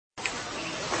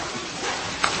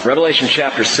Revelation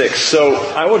chapter 6. So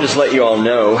I will just let you all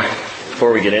know,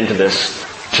 before we get into this,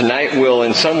 tonight will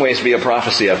in some ways be a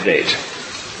prophecy update.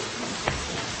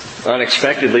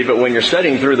 Unexpectedly, but when you're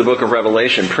studying through the book of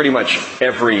Revelation, pretty much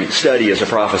every study is a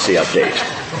prophecy update.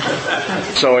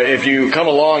 So if you come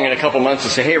along in a couple months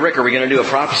and say, hey Rick, are we going to do a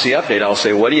prophecy update? I'll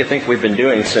say, what do you think we've been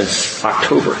doing since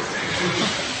October?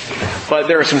 But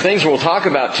there are some things we'll talk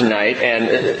about tonight,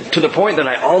 and to the point that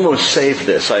I almost saved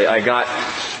this. I got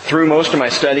through most of my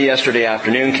study yesterday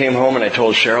afternoon, came home, and I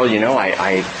told Cheryl,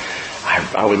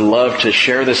 I would love to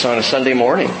share this on a Sunday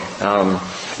morning.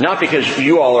 Not because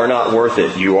you all are not worth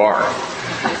it, you are.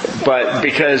 But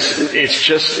because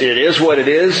it is what it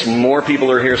is. More people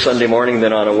are here Sunday morning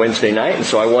than on a Wednesday night, and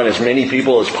so I want as many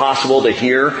people as possible to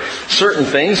hear certain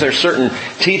things. There's certain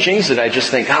teachings that I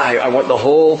just think, I want the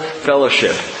whole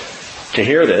fellowship to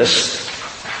hear this.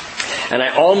 And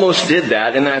I almost did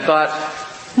that, and then I thought,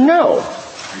 no,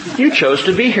 you chose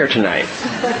to be here tonight.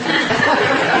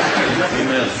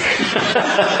 Amen.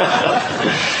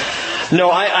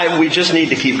 No, we just need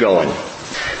to keep going.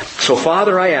 So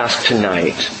Father, I ask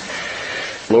tonight,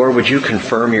 Lord, would you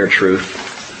confirm your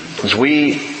truth? As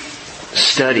we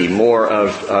study more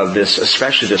of this,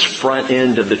 especially this front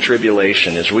end of the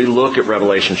tribulation, as we look at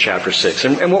Revelation chapter 6,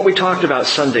 and what we talked about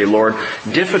Sunday, Lord,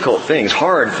 difficult things,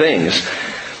 hard things,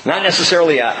 not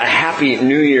necessarily a happy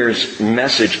New Year's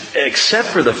message, except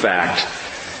for the fact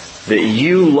that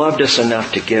you loved us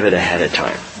enough to give it ahead of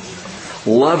time.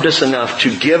 Loved us enough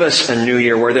to give us a new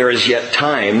year where there is yet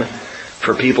time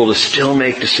for people to still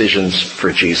make decisions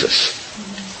for Jesus.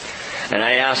 And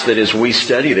I ask that as we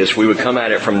study this, we would come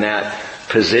at it from that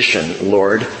position,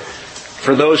 Lord.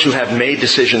 For those who have made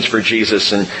decisions for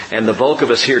Jesus, and the bulk of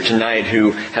us here tonight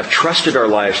who have trusted our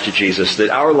lives to Jesus, that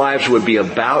our lives would be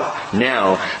about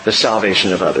now the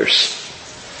salvation of others.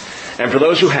 And for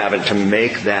those who haven't, to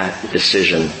make that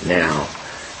decision now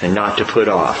and not to put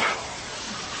off.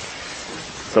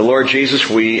 But Lord Jesus,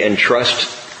 we entrust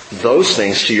those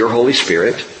things to your Holy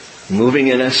Spirit, moving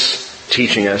in us,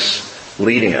 teaching us,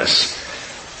 leading us.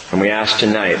 And we ask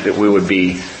tonight that we would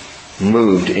be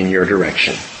moved in your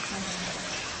direction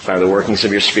by the workings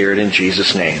of your Spirit in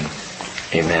Jesus' name.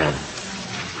 Amen.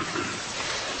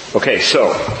 Okay,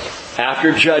 so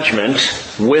after judgment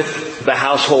with the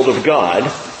household of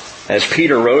God, as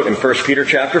Peter wrote in 1 Peter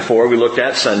chapter 4, we looked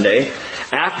at Sunday,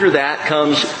 after that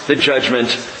comes the judgment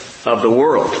of the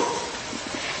world.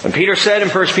 And Peter said in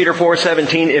 1 Peter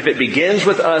 4:17, if it begins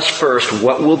with us first,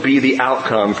 what will be the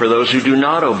outcome for those who do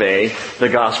not obey the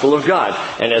gospel of God?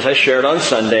 And as I shared on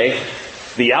Sunday,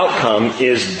 the outcome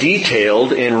is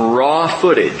detailed in raw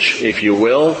footage, if you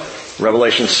will,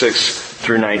 Revelation 6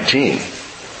 through 19.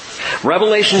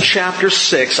 Revelation chapter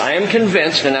 6, I am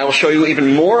convinced, and I will show you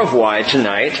even more of why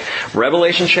tonight,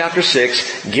 Revelation chapter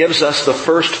 6 gives us the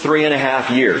first 3.5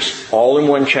 years, all in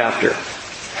one chapter.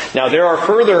 Now there are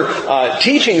further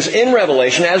teachings in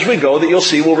Revelation as we go that you'll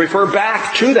see will refer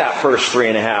back to that first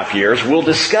 3.5 years. We'll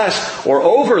discuss or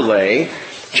overlay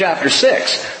chapter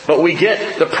 6. But we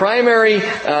get the primary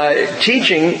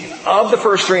teaching of the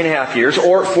first 3.5 years,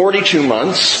 or 42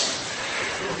 months,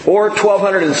 or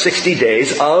 1,260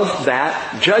 days of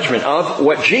that judgment, of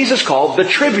what Jesus called the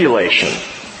tribulation.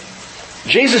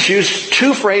 Jesus used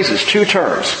two phrases, two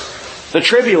terms, the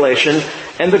tribulation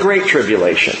and the great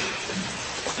tribulation.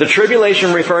 The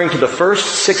tribulation referring to the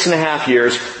first 6.5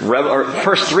 years, or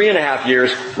first 3.5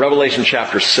 years, Revelation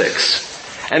chapter 6.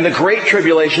 And the great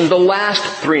tribulation, the last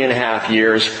 3.5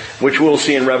 years, which we'll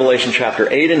see in Revelation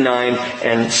chapter 8 and 9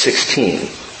 and 16.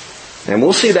 And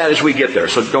we'll see that as we get there,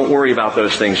 so don't worry about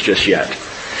those things just yet.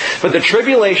 But the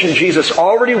tribulation Jesus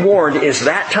already warned is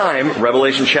that time,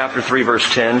 Revelation chapter 3 verse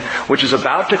 10, which is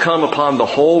about to come upon the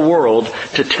whole world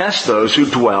to test those who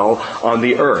dwell on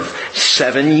the earth.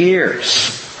 7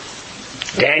 years.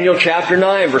 Daniel chapter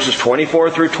 9 verses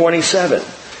 24 through 27.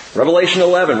 Revelation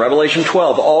 11, Revelation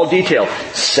 12, all detailed.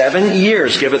 7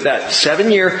 years, give it that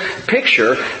 7-year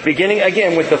picture, beginning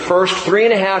again with the first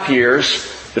 3.5 years,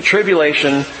 the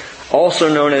tribulation,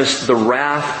 also known as the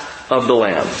wrath of the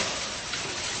Lamb.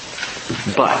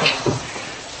 But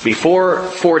before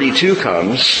 42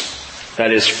 comes,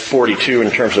 that is 42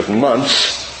 in terms of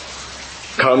months,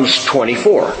 comes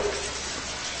 24.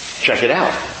 Check it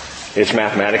out. It's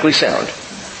mathematically sound.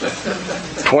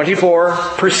 24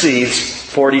 precedes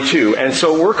 42. And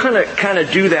so we're going to kind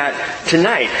of do that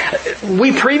tonight.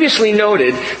 We previously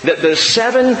noted that the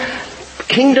 7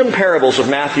 kingdom parables of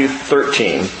Matthew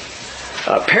 13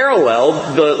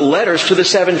 paralleled the letters to the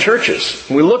 7 churches.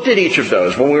 We looked at each of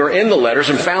those when we were in the letters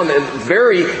and found it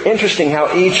very interesting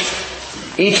how each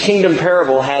Each kingdom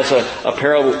parable has a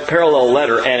parallel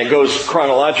letter, and it goes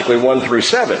chronologically 1 through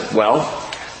 7.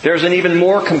 Well, there's an even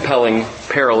more compelling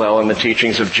parallel in the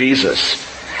teachings of Jesus.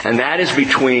 And that is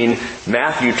between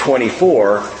Matthew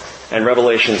 24 and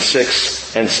Revelation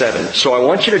 6 and 7. So I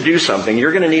want you to do something.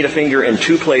 You're going to need a finger in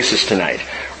two places tonight.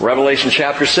 Revelation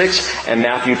chapter 6 and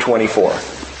Matthew 24.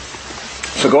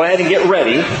 So go ahead and get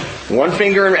ready. One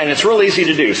finger, and it's real easy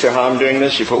to do. So how I'm doing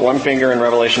this, you put one finger in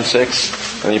Revelation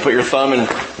 6, and then you put your thumb in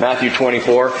Matthew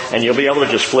 24, and you'll be able to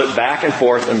just flip back and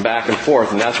forth and back and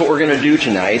forth. And that's what we're going to do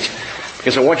tonight,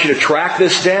 because I want you to track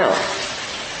this down.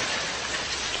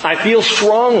 I feel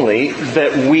strongly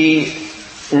that we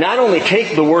not only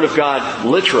take the Word of God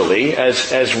literally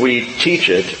as we teach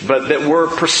it, but that we're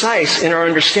precise in our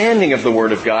understanding of the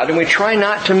Word of God, and we try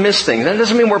not to miss things. That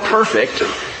doesn't mean we're perfect,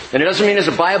 and it doesn't mean as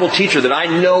a Bible teacher that I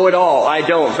know it all. I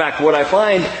don't. In fact, what I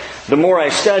find the more I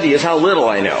study is how little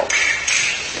I know.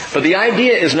 But the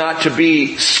idea is not to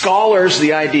be scholars,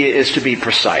 the idea is to be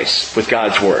precise with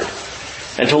God's Word,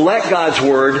 and to let God's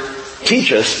Word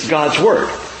teach us God's Word.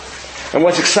 And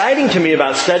what's exciting to me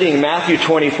about studying Matthew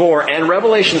 24 and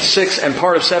Revelation 6 and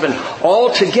part of 7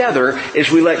 all together is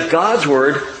we let God's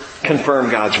Word confirm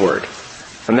God's Word.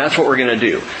 And that's what we're going to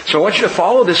do. So I want you to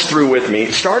follow this through with me,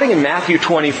 starting in Matthew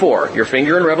 24. Your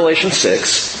finger in Revelation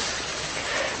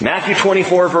 6. Matthew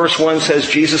 24 verse 1 says,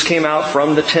 Jesus came out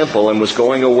from the temple and was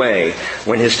going away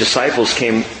when his disciples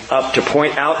came up to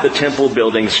point out the temple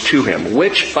buildings to him,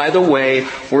 which, by the way,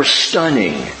 were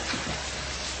stunning.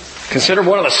 Considered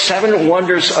one of the 7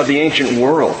 wonders of the ancient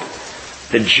world.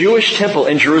 The Jewish temple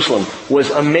in Jerusalem was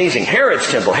amazing.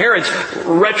 Herod's temple, Herod's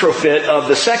retrofit of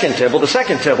the second temple. The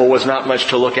second temple was not much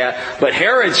to look at, but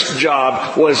Herod's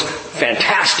job was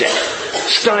fantastic.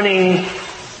 Stunning,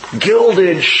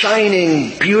 gilded,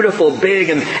 shining, beautiful, big,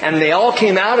 and they all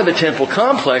came out of the temple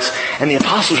complex, and the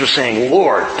apostles were saying,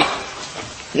 Lord,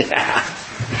 yeah.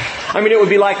 I mean, it would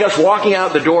be like us walking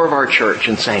out the door of our church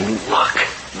and saying, look.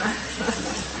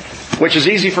 Which is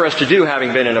easy for us to do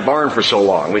having been in a barn for so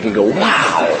long. We can go,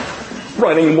 wow,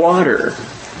 running water,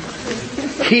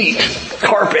 heat,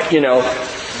 carpet,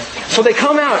 So they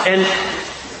come out and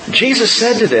Jesus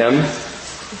said to them,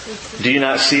 do you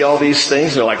not see all these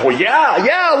things? And they're like, well,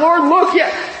 yeah, Lord, look,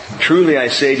 yeah. Truly I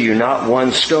say to you, not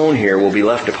one stone here will be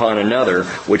left upon another,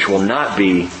 which will not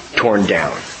be torn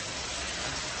down.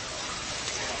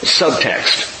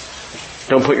 Subtext.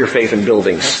 Don't put your faith in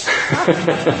buildings.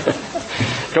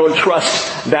 Don't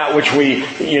trust that which we,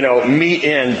 meet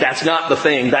in. That's not the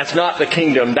thing. That's not the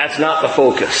kingdom. That's not the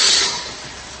focus.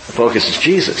 The focus is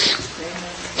Jesus.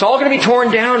 It's all going to be torn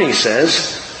down, he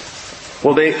says.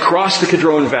 Well, they cross the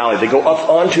Kidron Valley. They go up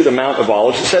onto the Mount of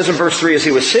Olives. It says in verse 3, as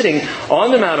he was sitting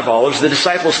on the Mount of Olives, the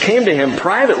disciples came to him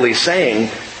privately saying,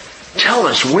 tell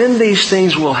us when these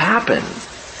things will happen.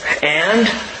 And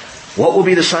what will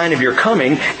be the sign of your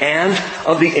coming and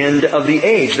of the end of the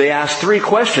age? They ask 3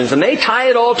 questions, and they tie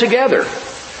it all together.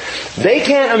 They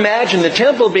can't imagine the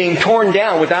temple being torn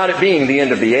down without it being the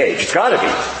end of the age. It's got to be.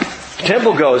 The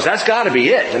temple goes, that's got to be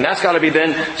it. And that's got to be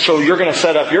then, so you're going to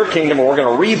set up your kingdom, and we're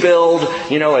going to rebuild,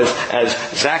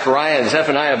 as Zechariah and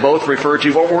Zephaniah both refer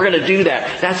to. Well, we're going to do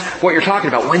that. That's what you're talking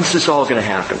about. When's this all going to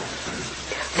happen?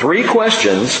 3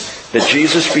 questions that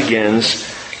Jesus begins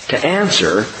to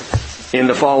answer in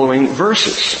the following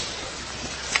verses.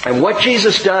 And what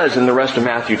Jesus does in the rest of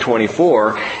Matthew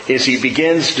 24 is he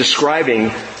begins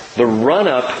describing the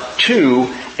run-up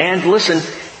to, and listen,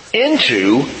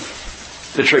 into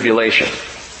the tribulation.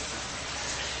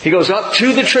 He goes up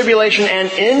to the tribulation and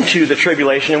into the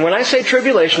tribulation. And when I say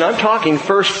tribulation, I'm talking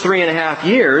first 3.5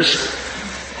 years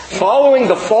following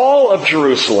the fall of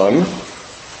Jerusalem,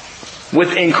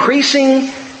 with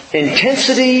increasing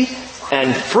intensity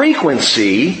and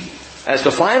frequency as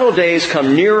the final days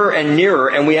come nearer and nearer,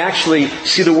 and we actually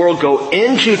see the world go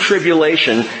into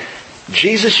tribulation.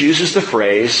 Jesus uses the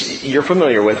phrase, you're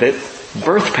familiar with it,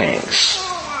 birth pangs.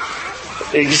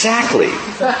 Exactly.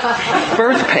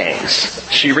 Birth pangs.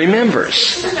 She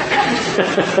remembers.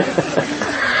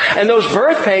 And those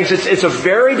birth pangs, it's a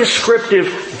very descriptive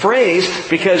phrase,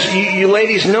 because you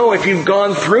ladies know, if you've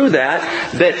gone through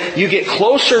that you get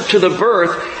closer to the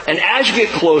birth, and as you get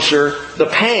closer, the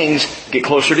pangs get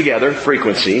closer together,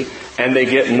 frequency, and they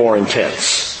get more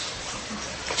intense.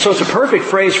 So it's a perfect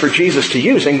phrase for Jesus to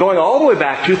use. And going all the way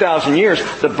back 2,000 years,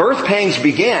 the birth pangs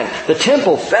began. The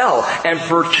temple fell. And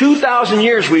for 2,000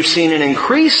 years we've seen an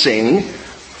increasing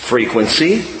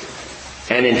frequency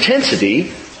and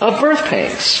intensity of birth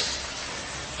pangs.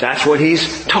 That's what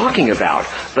he's talking about.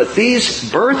 But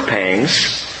these birth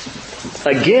pangs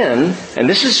again, and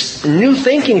this is new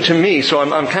thinking to me, so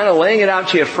I'm kind of laying it out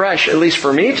to you fresh, at least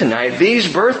for me tonight.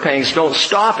 These birth pangs don't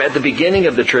stop at the beginning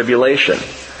of the tribulation.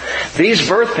 These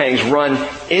birth pangs run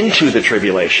into the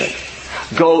tribulation,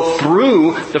 go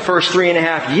through the first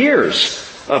 3.5 years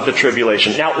of the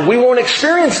tribulation. Now, we won't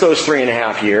experience those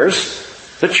 3.5 years.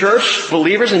 The church,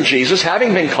 believers in Jesus,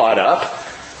 having been caught up,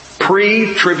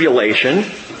 pre-tribulation.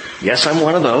 Yes, I'm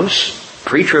one of those.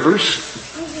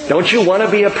 Pre-tribbers. Don't you want to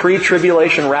be a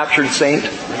pre-tribulation raptured saint?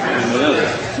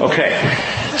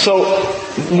 Okay. So,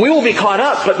 we will be caught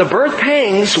up, but the birth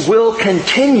pangs will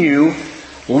continue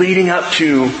leading up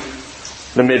to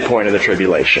the midpoint of the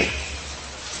tribulation.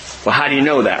 Well, how do you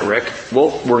know that, Rick?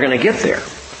 Well, we're going to get there.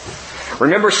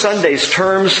 Remember Sunday's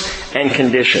terms and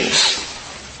conditions.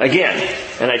 Again,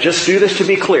 and I just do this to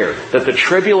be clear, that the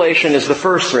tribulation is the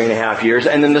first 3.5 years,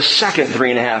 and then the second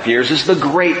 3.5 years is the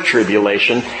Great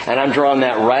Tribulation, and I'm drawing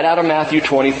that right out of Matthew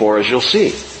 24, as you'll see.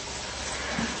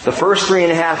 The first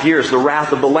 3.5 years, the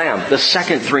wrath of the Lamb. The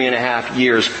second 3.5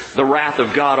 years, the wrath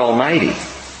of God Almighty.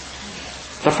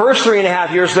 The first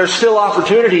 3.5 years, there's still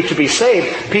opportunity to be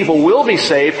saved. People will be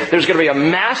saved. There's going to be a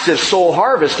massive soul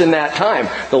harvest in that time.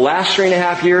 The last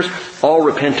 3.5 years, all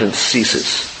repentance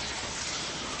ceases.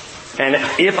 And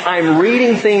if I'm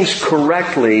reading things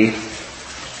correctly,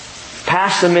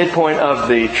 past the midpoint of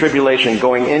the tribulation,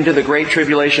 going into the Great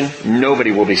Tribulation,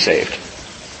 nobody will be saved.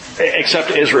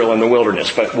 Except Israel in the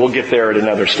wilderness, but we'll get there at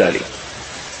another study.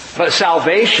 But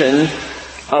salvation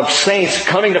of saints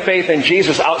coming to faith in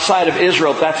Jesus outside of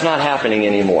Israel, that's not happening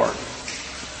anymore.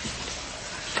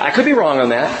 I could be wrong on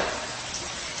that,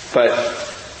 but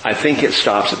I think it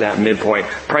stops at that midpoint.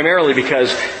 Primarily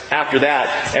because after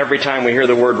that, every time we hear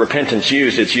the word repentance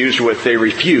used, it's used with they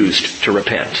refused to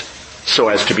repent so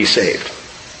as to be saved.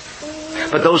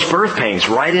 But those birth pangs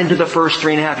right into the first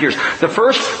 3.5 years. The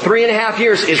first 3.5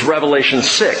 years is Revelation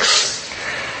 6.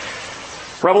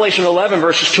 Revelation 11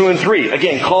 verses 2 and 3.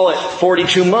 Again, call it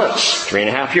 42 months,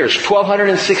 3.5 years.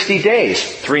 1,260 days,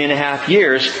 3.5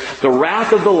 years. The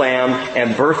wrath of the Lamb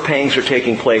and birth pangs are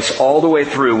taking place all the way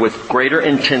through with greater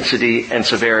intensity and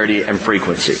severity and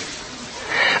frequency.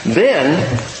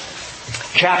 Then,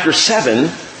 chapter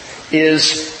 7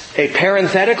 is a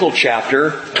parenthetical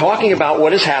chapter talking about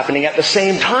what is happening at the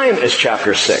same time as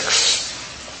chapter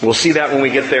 6. We'll see that when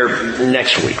we get there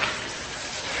next week.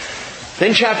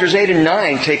 Then chapters 8 and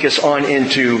 9 take us on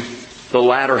into the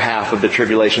latter half of the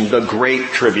tribulation, the Great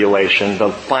Tribulation,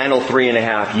 the final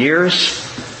 3.5 years,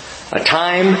 a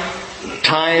time,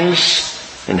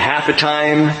 times, and half a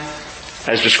time,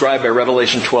 as described by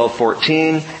Revelation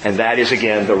 12:14, and that is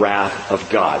again the wrath of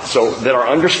God. So that our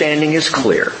understanding is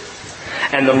clear.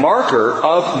 And the marker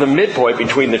of the midpoint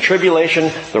between the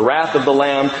tribulation, the wrath of the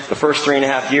Lamb, the first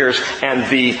 3.5 years, and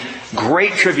the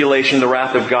Great Tribulation, the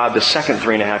wrath of God, the second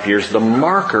 3.5 years, the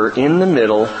marker in the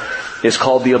middle is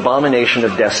called the abomination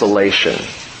of desolation.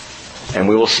 And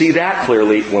we will see that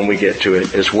clearly when we get to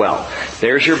it as well.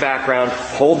 There's your background.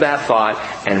 Hold that thought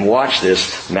and watch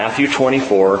this. Matthew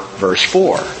 24, verse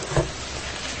 4.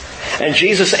 And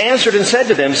Jesus answered and said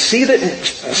to them, See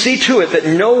to it that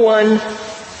no one,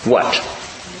 what?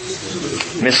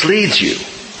 Misleads you.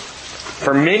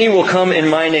 For many will come in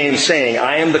my name saying,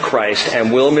 I am the Christ,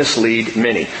 and will mislead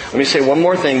many. Let me say one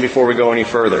more thing before we go any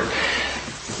further.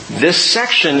 This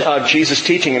section of Jesus'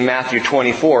 teaching in Matthew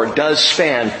 24 does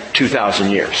span 2,000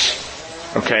 years.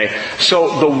 Okay?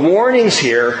 So the warnings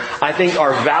here, I think,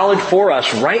 are valid for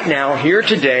us right now, here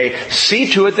today.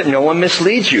 See to it that no one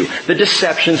misleads you. The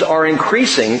deceptions are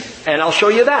increasing, and I'll show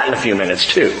you that in a few minutes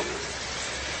too.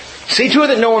 See to it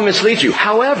that no one misleads you.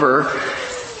 However,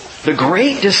 the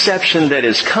great deception that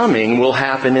is coming will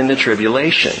happen in the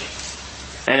tribulation.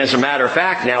 And as a matter of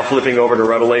fact, now flipping over to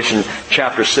Revelation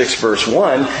chapter 6 verse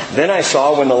 1, Then I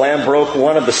saw when the Lamb broke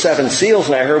one of the 7 seals,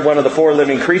 and I heard one of the 4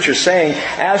 living creatures saying,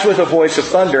 as with a voice of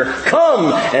thunder,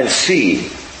 Come and see.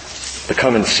 The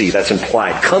come and see, that's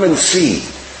implied. Come and see.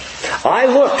 I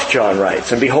looked, John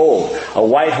writes, and behold, a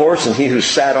white horse, and he who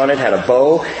sat on it had a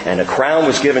bow, and a crown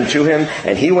was given to him,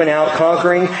 and he went out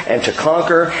conquering and to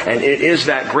conquer, and it is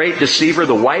that great deceiver,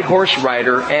 the white horse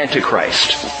rider,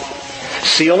 Antichrist.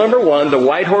 Seal number 1, the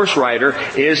white horse rider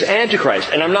is Antichrist.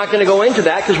 And I'm not going to go into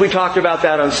that because we talked about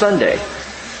that on Sunday.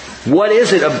 What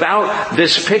is it about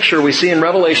this picture we see in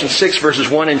Revelation 6 verses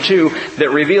 1 and 2 that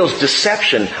reveals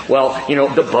deception? Well,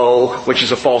 the bow, which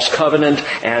is a false covenant,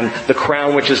 and the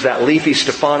crown, which is that leafy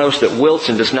Stephanos that wilts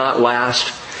and does not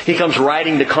last. He comes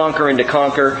riding to conquer and to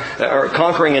conquer, or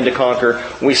conquering and to conquer.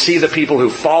 We see the people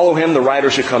who follow him, the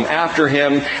riders who come after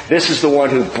him. This is the one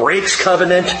who breaks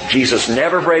covenant. Jesus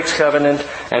never breaks covenant,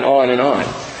 and on and on.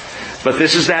 But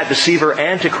this is that deceiver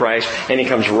Antichrist, and he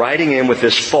comes riding in with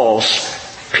this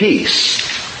false peace.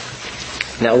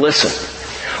 Now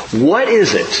listen, what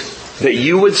is it that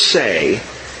you would say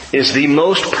is the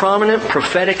most prominent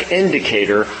prophetic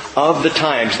indicator of the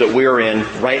times that we're in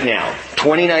right now?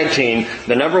 2019,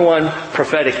 the number one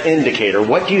prophetic indicator.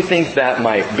 What do you think that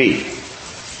might be?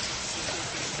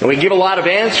 And we give a lot of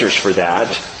answers for that.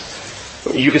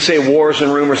 You could say wars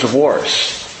and rumors of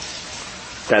wars.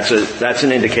 That's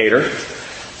an indicator.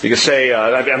 You could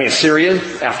say, Syria,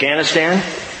 Afghanistan,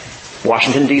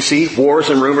 Washington, D.C., wars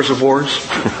and rumors of wars.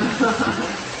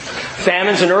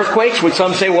 Famines and earthquakes. Would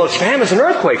some say, well, it's famines and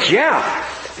earthquakes? Yeah.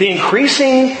 The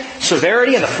increasing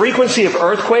severity and the frequency of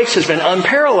earthquakes has been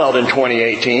unparalleled in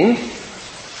 2018.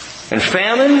 And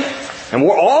famine, and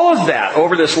all of that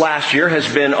over this last year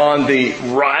has been on the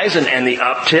rise and the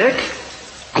uptick.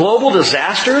 Global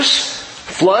disasters,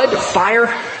 flood, fire,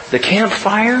 the Camp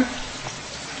Fire,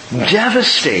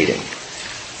 devastating.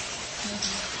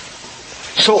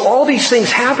 So all these things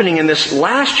happening in this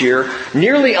last year,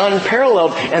 nearly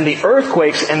unparalleled, and the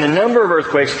earthquakes and the number of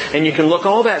earthquakes, and you can look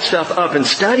all that stuff up and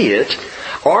study it,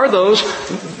 are those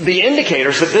the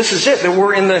indicators that this is it, that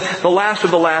we're in the last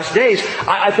of the last days?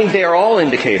 I think they are all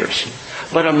indicators.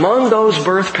 But among those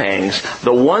birth pangs,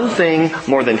 the one thing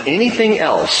more than anything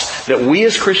else that we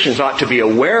as Christians ought to be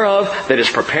aware of that is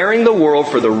preparing the world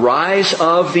for the rise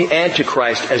of the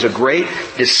Antichrist as a great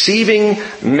deceiving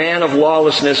man of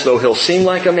lawlessness, though he'll seem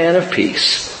like a man of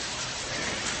peace,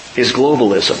 is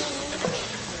globalism.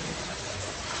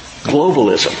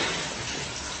 Globalism.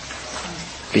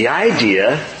 The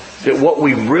idea that what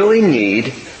we really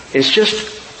need is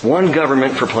just one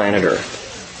government for planet Earth.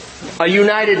 A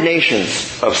United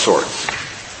Nations of sorts.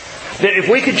 That if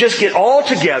we could just get all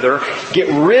together, get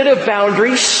rid of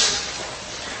boundaries,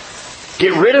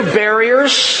 get rid of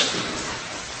barriers,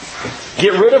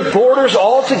 get rid of borders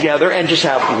altogether, and just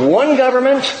have one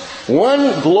government,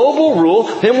 one global rule,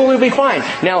 then we will be fine.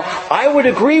 Now, I would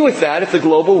agree with that if the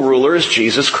global ruler is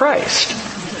Jesus Christ.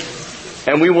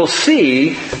 And we will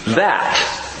see that.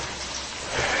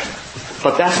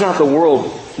 But that's not the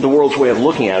world's way of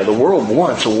looking at it. The world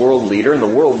wants a world leader, and the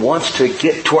world wants to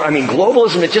get toward...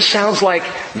 globalism, it just sounds like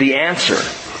the answer.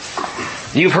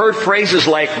 You've heard phrases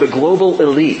like the global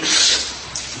elites.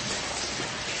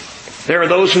 There are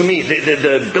those who meet,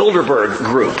 the Bilderberg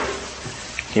group.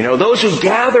 Those who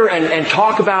gather and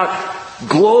talk about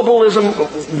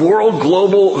globalism, world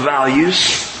global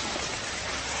values.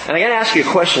 And I got to ask you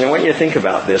a question. I want you to think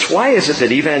about this. Why is it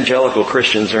that evangelical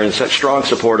Christians are in such strong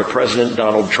support of President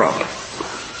Donald Trump?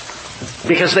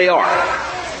 Because they are.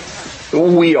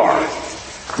 We are.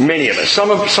 Many of us. Some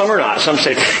are not. Some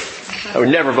say, I would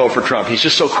never vote for Trump. He's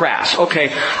just so crass.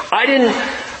 Okay. I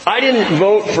didn't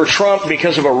vote for Trump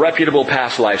because of a reputable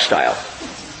past lifestyle.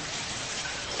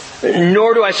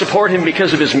 Nor do I support him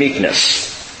because of his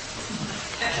meekness.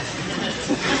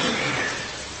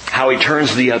 How he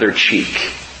turns the other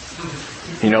cheek.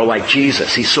 Like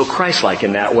Jesus. He's so Christ-like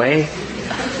in that way.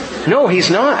 No, he's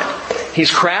not. He's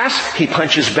crass. He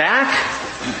punches back.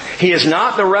 He is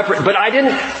not the but I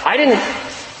didn't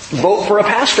vote for a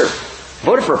pastor.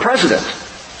 Voted for a president.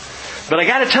 But I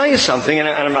got to tell you something, and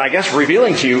I'm, I guess,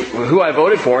 revealing to you who I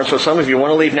voted for. And so some of you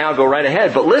want to leave now, go right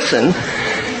ahead. But listen,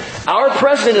 our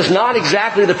president is not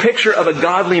exactly the picture of a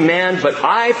godly man, but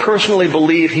I personally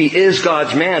believe he is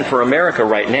God's man for America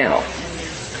right now.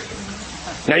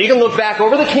 Now you can look back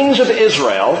over the kings of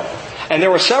Israel, and there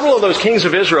were several of those kings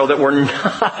of Israel that were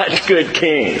not good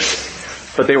kings.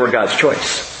 But they were God's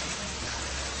choice.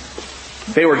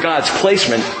 They were God's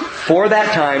placement for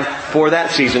that time, for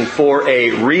that season, for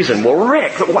a reason. Well,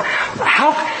 Rick,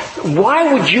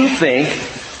 why would you think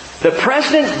that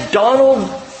President Donald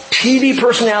TV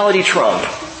personality Trump,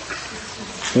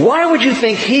 why would you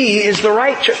think he is the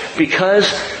right choice? Because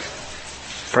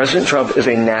President Trump is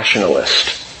a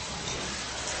nationalist.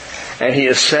 And he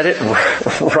has said it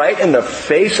right in the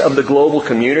face of the global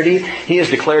community. He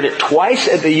has declared it twice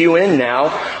at the UN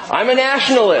now. I'm a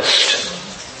nationalist.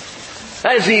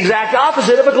 That is the exact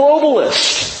opposite of a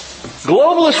globalist.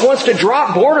 Globalist wants to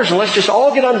drop borders and let's just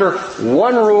all get under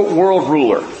one world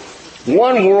ruler.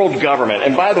 One world government.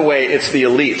 And by the way, it's the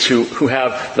elites who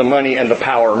have the money and the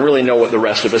power and really know what the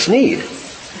rest of us need.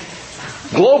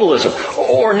 Globalism.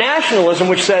 Or nationalism,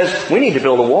 which says we need to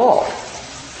build a wall.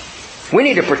 We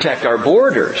need to protect our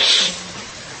borders.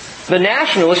 The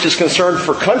nationalist is concerned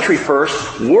for country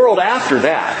first, world after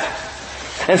that.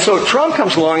 And so Trump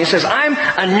comes along and says, I'm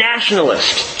a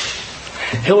nationalist.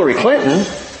 Hillary Clinton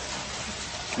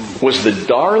was the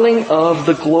darling of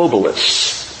the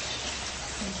globalists.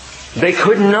 They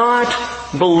could not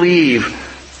believe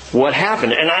what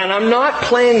happened. And I'm not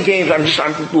playing games.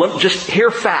 Just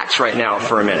hear facts right now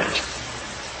for a minute.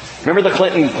 Remember the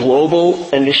Clinton Global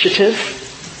Initiative?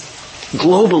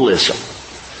 Globalism.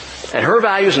 And her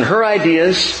values and her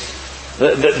ideas,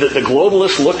 the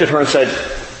globalists looked at her and said,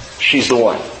 she's the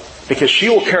one. Because she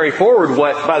will carry forward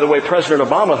what, by the way, President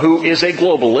Obama, who is a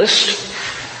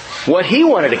globalist, what he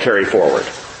wanted to carry forward.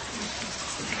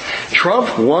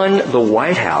 Trump won the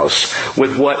White House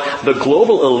with what the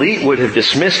global elite would have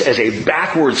dismissed as a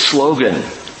backward slogan.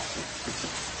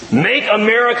 Make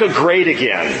America great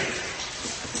again.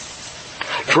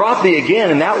 Drop the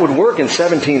again, and that would work in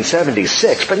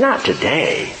 1776, but not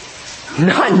today.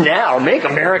 Not now. Make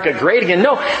America great again.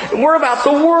 No, we're about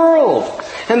the world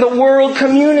and the world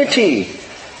community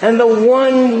and the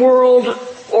one world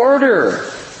order.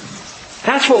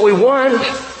 That's what we want.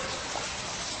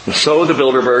 And so the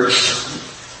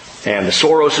Bilderbergs and the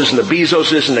Soroses and the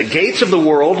Bezoses and the Gates of the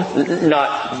world,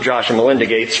 not Josh and Melinda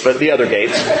Gates, but the other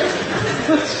Gates,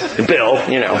 Bill,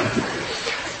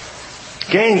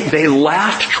 Gang, they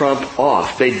laughed Trump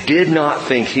off. They did not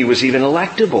think he was even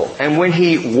electable. And when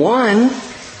he won,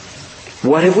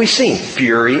 what have we seen?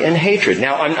 Fury and hatred.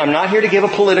 Now, I'm not here to give a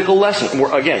political lesson.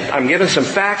 Again, I'm giving some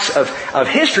facts of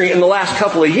history in the last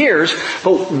couple of years.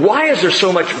 But why is there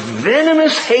so much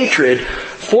venomous hatred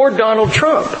for Donald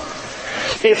Trump?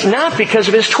 It's not because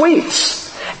of his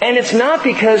tweets. And it's not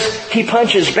because he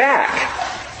punches back.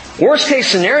 Worst case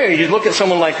scenario, you'd look at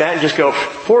someone like that and just go,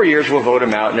 4 years, we'll vote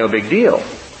him out, no big deal.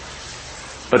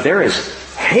 But there is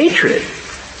hatred.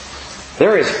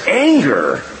 There is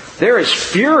anger. There is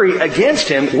fury against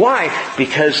him. Why?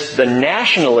 Because the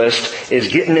nationalist is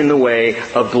getting in the way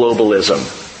of globalism.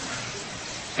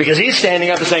 Because he's standing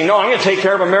up and saying, no, I'm going to take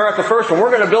care of America first, and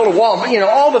we're going to build a wall.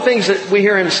 All the things that we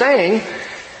hear him saying.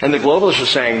 And the globalists are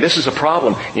saying, this is a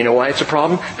problem. You know why it's a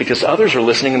problem? Because others are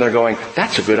listening and they're going,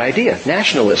 that's a good idea.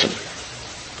 Nationalism.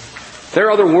 There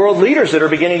are other world leaders that are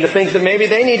beginning to think that maybe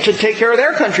they need to take care of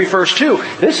their country first too.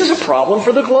 This is a problem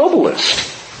for the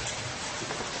globalist.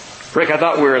 Rick, I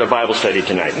thought we were in a Bible study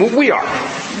tonight. We are.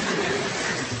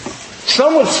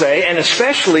 Some would say, and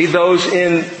especially those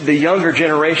in the younger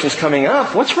generations coming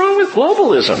up, what's wrong with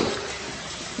globalism?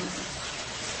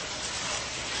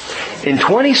 In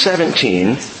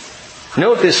 2017,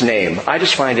 note this name. I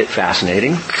just find it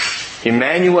fascinating.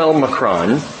 Emmanuel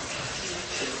Macron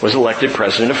was elected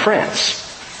president of France.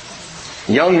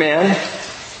 Young man,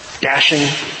 dashing.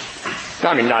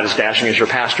 Not as dashing as your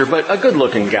pastor, but a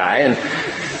good-looking guy, and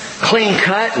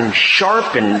clean-cut and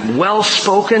sharp and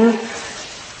well-spoken.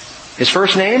 His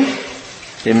first name?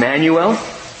 Emmanuel.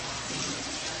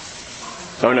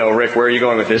 Oh no, Rick, where are you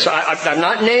going with this? I'm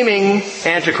not naming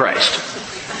Antichrist.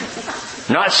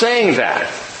 Not saying that.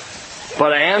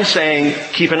 But I am saying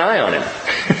keep an eye on him.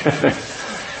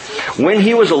 When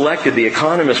he was elected, The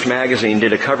Economist magazine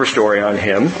did a cover story on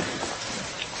him.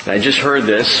 I just heard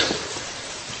this.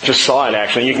 Just saw it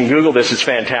actually. You can Google this. It's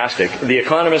fantastic. The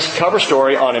Economist cover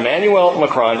story on Emmanuel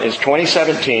Macron is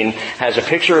 2017. Has a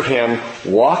picture of him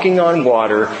walking on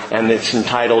water, and it's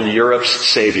entitled Europe's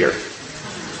Savior.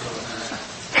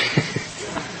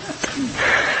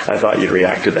 I thought you'd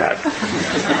react to that.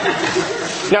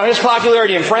 Now, his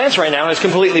popularity in France right now has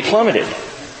completely plummeted.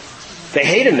 They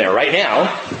hate him there right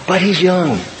now, but he's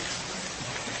young.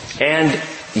 And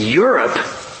Europe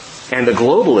and the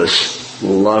globalists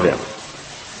love him.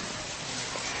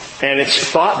 And it's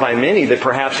thought by many that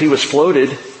perhaps he was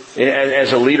floated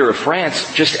as a leader of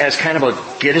France just as kind of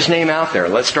a get his name out there.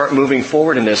 Let's start moving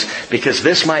forward in this because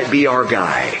this might be our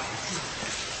guy.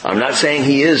 I'm not saying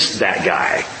he is that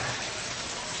guy.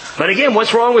 But again,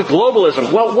 what's wrong with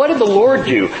globalism? Well, what did the Lord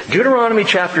do? Deuteronomy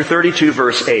chapter 32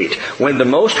 verse 8. When the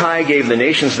Most High gave the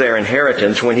nations their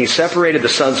inheritance, when He separated the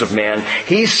sons of man,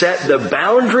 He set the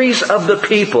boundaries of the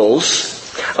peoples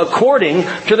according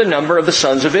to the number of the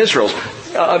sons of Israel.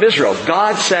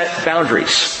 God set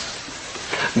boundaries.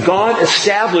 God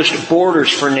established borders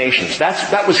for nations.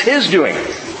 That was His doing.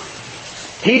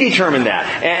 He determined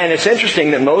that. And it's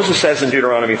interesting that Moses says in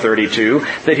Deuteronomy 32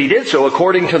 that he did so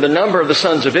according to the number of the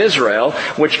sons of Israel,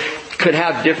 which could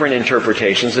have different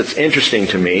interpretations. It's interesting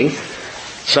to me.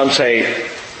 Some say,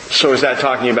 so is that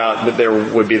talking about that there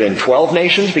would be then 12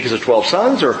 nations because of 12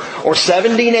 sons, or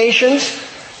 70 nations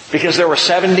because there were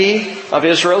 70 of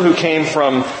Israel who came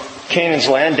from Canaan's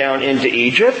land down into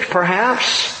Egypt,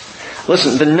 perhaps?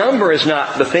 Listen, the number is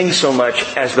not the thing so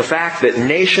much as the fact that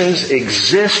nations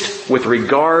exist with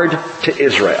regard to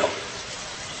Israel.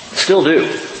 Still do.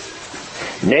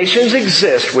 Nations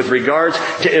exist with regards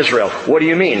to Israel. What do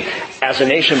you mean? As a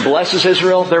nation blesses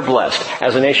Israel, they're blessed.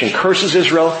 As a nation curses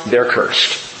Israel, they're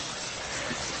cursed.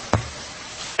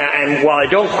 And while I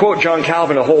don't quote John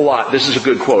Calvin a whole lot, this is a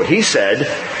good quote. He said,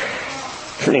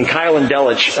 in Kyle and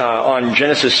Delich on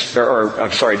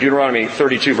Deuteronomy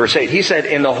 32 verse 8, he said,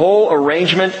 in the whole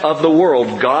arrangement of the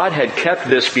world, God had kept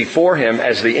this before him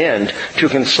as the end to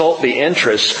consult the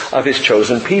interests of his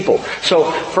chosen people. So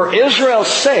for Israel's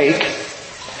sake,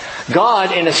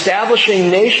 God, in establishing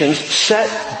nations,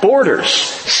 set borders,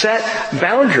 set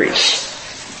boundaries.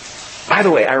 By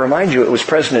the way, I remind you, it was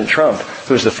President Trump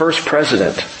who was the first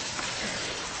president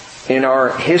in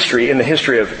our history, in the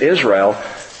history of Israel,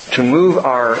 to move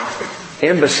our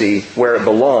embassy where it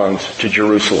belongs to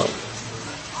Jerusalem.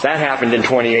 That happened in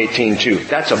 2018 too.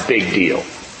 That's a big deal.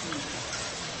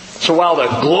 So while the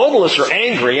globalists are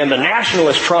angry and the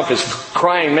nationalist Trump is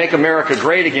crying, "Make America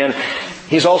great again,"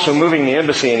 he's also moving the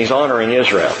embassy and he's honoring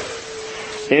Israel.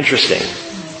 Interesting.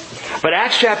 But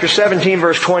Acts chapter 17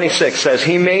 verse 26 says,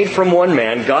 God made from one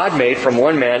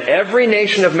man, every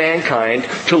nation of mankind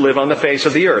to live on the face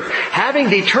of the earth,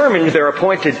 having determined their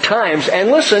appointed times,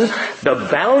 and listen, the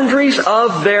boundaries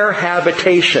of their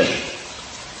habitation.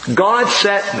 God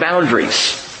set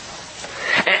boundaries.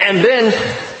 And then,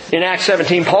 in Acts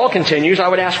 17, Paul continues, I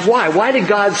would ask why? Why did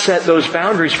God set those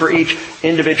boundaries for each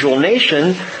individual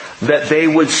nation? That they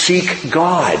would seek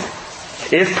God,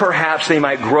 if perhaps they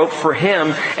might grope for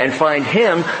Him and find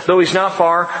Him, though He's not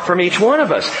far from each one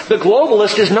of us. The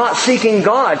globalist is not seeking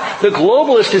God. The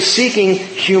globalist is seeking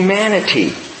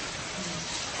humanity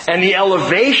and the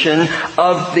elevation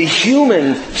of the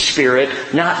human spirit,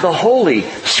 not the Holy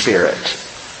Spirit.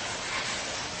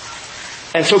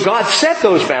 And so God set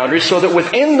those boundaries so that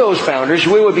within those boundaries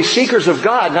we would be seekers of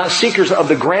God, not seekers of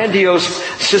the grandiose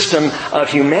system of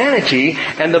humanity.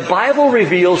 And the Bible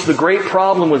reveals the great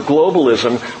problem with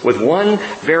globalism with one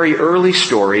very early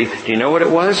story. Do you know what it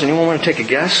was? Anyone want to take a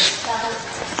guess?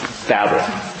 Babel.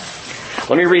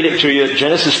 Let me read it to you.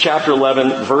 Genesis chapter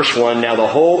 11, verse 1. Now the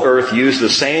whole earth used the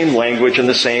same language and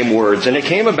the same words. And it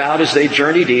came about as they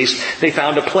journeyed east, they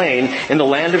found a plain in the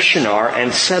land of Shinar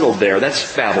and settled there.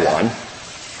 That's Babylon.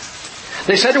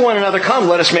 They said to one another, come,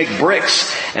 let us make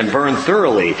bricks and burn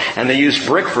thoroughly. And they used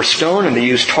brick for stone and they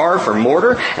used tar for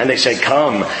mortar. And they said,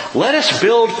 come, let us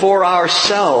build for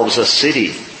ourselves a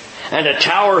city and a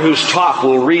tower whose top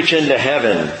will reach into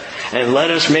heaven. And let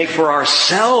us make for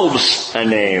ourselves a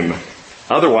name.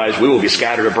 Otherwise we will be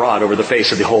scattered abroad over the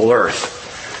face of the whole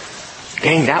earth.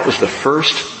 Gang, that was the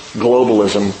first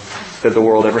globalism that the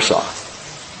world ever saw.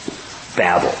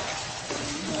 Babel.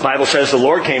 The Bible says the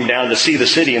Lord came down to see the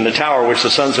city and the tower which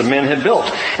the sons of men had built.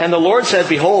 And the Lord said,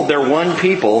 behold, they're one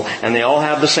people, and they all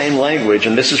have the same language,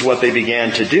 and this is what they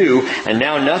began to do, and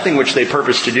now nothing which they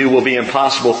purpose to do will be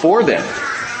impossible for them.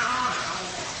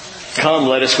 Come,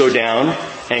 let us go down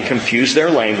and confuse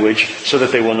their language, so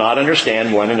that they will not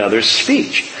understand one another's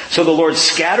speech. So the Lord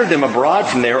scattered them abroad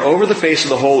from there over the face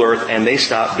of the whole earth, and they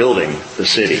stopped building the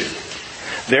city.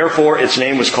 Therefore, its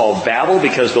name was called Babel,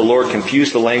 because the Lord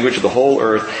confused the language of the whole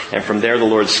earth, and from there the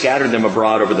Lord scattered them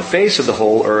abroad over the face of the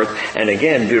whole earth. And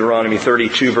again, Deuteronomy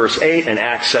 32 verse 8 and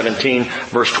Acts 17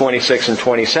 verse 26 and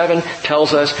 27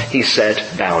 tells us He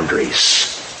set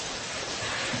boundaries.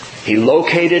 He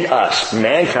located us,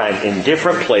 mankind, in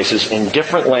different places, in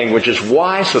different languages.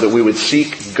 Why? So that we would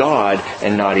seek God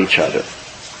and not each other.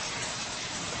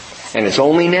 And it's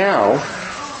only now,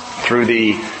 through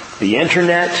the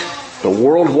internet, the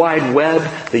World Wide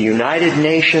Web, the United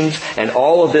Nations, and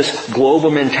all of this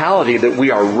global mentality that we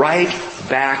are right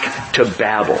back to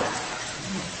Babel.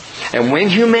 And when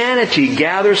humanity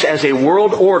gathers as a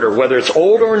world order, whether it's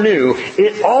old or new,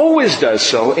 it always does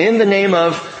so in the name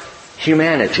of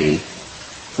humanity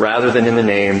rather than in the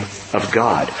name of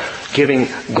God. Giving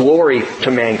glory to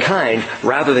mankind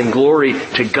rather than glory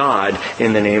to God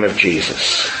in the name of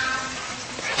Jesus.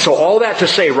 So all that to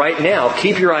say right now,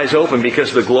 keep your eyes open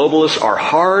because the globalists are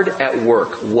hard at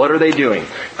work. What are they doing?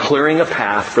 Clearing a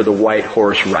path for the white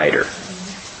horse rider.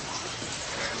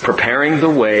 Preparing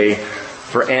the way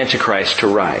for Antichrist to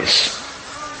rise.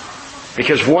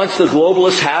 Because once the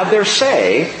globalists have their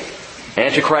say,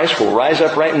 Antichrist will rise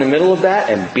up right in the middle of that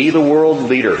and be the world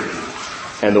leader.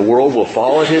 And the world will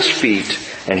fall at His feet.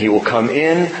 And He will come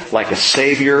in like a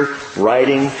Savior,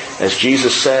 riding, as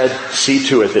Jesus said, see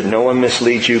to it that no one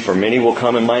misleads you, for many will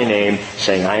come in my name,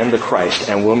 saying, I am the Christ,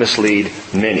 and will mislead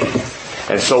many.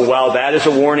 And so while that is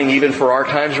a warning even for our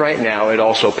times right now, it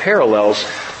also parallels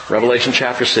Revelation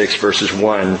chapter 6, verses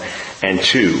 1 and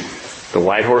 2. The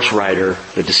white horse rider,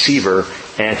 the deceiver,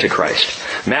 Antichrist.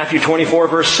 Matthew 24,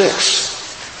 verse 6.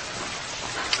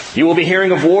 You will be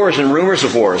hearing of wars and rumors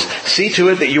of wars. See to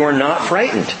it that you are not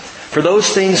frightened. For those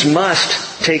things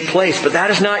must take place. But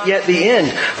that is not yet the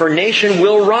end. For nation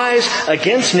will rise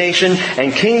against nation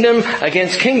and kingdom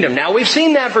against kingdom. Now we've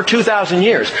seen that for 2,000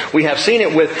 years. We have seen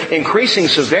it with increasing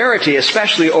severity,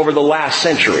 especially over the last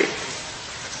century.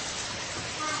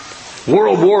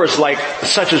 World wars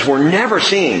such as we're never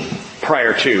seen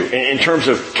prior to. In terms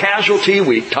of casualty,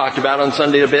 we talked about on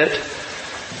Sunday a bit,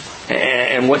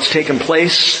 and what's taken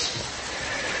place.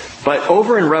 But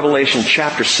over in Revelation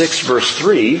chapter 6 verse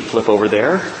 3, flip over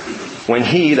there, when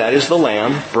he, that is the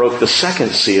Lamb, broke the second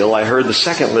seal, I heard the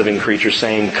second living creature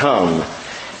saying, "Come."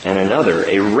 And another,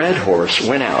 a red horse,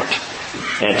 went out.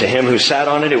 And to him who sat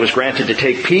on it, it was granted to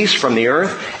take peace from the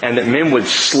earth, and that men would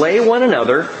slay one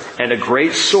another, and a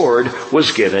great sword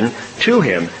was given to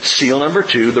him. Seal number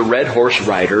 2, the red horse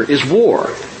rider, is war.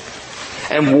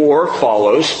 And war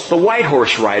follows the white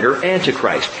horse rider,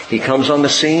 Antichrist. He comes on the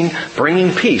scene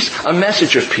bringing peace, a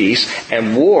message of peace,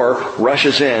 and war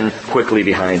rushes in quickly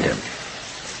behind him.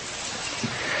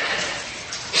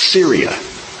 Syria.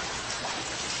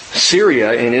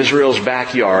 Syria in Israel's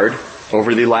backyard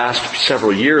over the last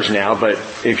several years now, but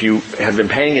if you have been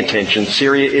paying attention,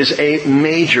 Syria is a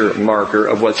major marker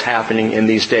of what's happening in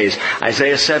these days.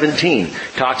 Isaiah 17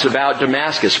 talks about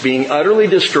Damascus being utterly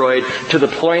destroyed to the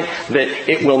point that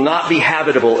it will not be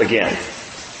habitable again,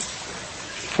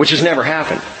 which has never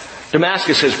happened.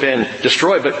 Damascus has been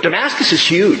destroyed, but Damascus is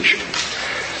huge.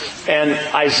 And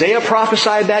Isaiah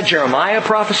prophesied that, Jeremiah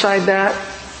prophesied that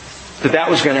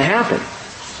was going to happen.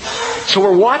 So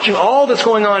we're watching all that's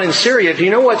going on in Syria. Do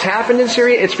you know what's happened in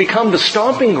Syria? It's become the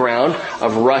stomping ground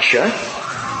of Russia,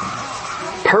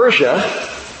 Persia,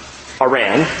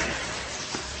 Iran,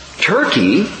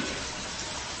 Turkey,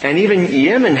 and even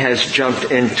Yemen has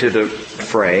jumped into the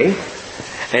fray.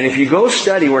 And if you go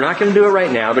study, we're not going to do it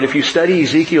right now, but if you study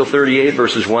Ezekiel 38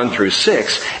 verses 1 through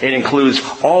 6, it includes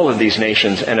all of these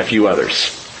nations and a few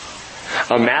others,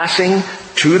 amassing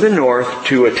to the north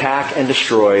to attack and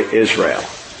destroy Israel.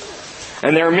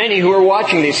 And there are many who are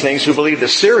watching these things who believe that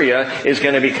Syria is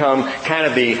going to become kind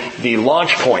of the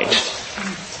launch point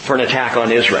for an attack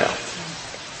on Israel,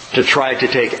 to try to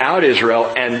take out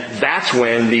Israel. And that's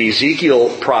when the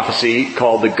Ezekiel prophecy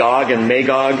called the Gog and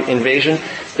Magog invasion,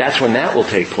 that's when that will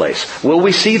take place. Will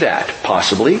we see that?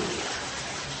 Possibly.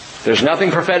 There's nothing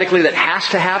prophetically that has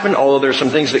to happen, although there's some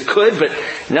things that could, but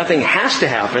nothing has to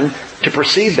happen to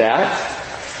precede that.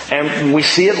 And we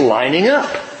see it lining up.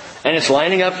 And it's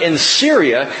lining up in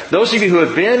Syria. Those of you who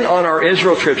have been on our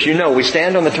Israel trips, you know we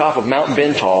stand on the top of Mount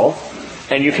Bintal,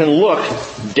 and you can look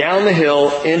down the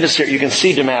hill into Syria. You can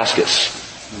see Damascus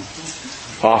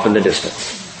off in the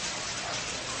distance.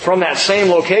 From that same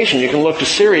location, you can look to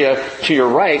Syria to your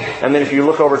right, and then if you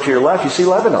look over to your left, you see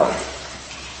Lebanon.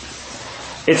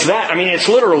 It's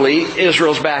literally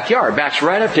Israel's backyard. Backs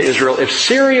right up to Israel. If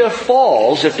Syria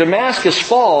falls, if Damascus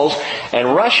falls,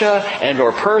 and Russia and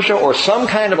or Persia or some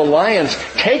kind of alliance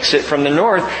takes it from the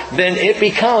north, then it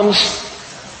becomes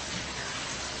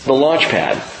the launch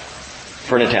pad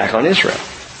for an attack on Israel.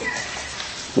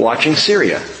 Watching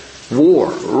Syria.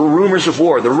 War. Rumors of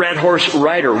war. The red horse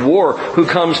rider. War who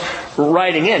comes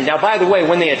riding in. Now, by the way,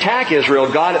 when they attack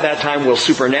Israel, God at that time will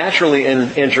supernaturally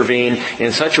intervene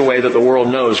in such a way that the world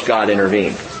knows God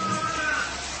intervened.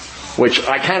 Which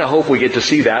I kind of hope we get to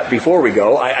see that before we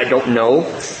go. I don't know.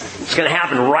 It's going to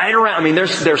happen right around.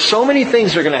 There's so many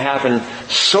things that are going to happen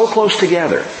so close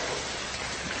together.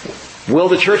 Will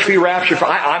the church be raptured?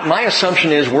 My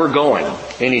assumption is we're going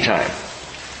anytime.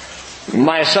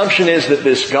 My assumption is that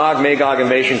this Gog-Magog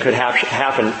invasion could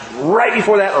happen right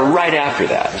before that or right after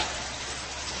that.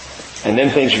 And then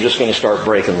things are just going to start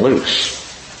breaking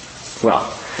loose.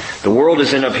 Well, the world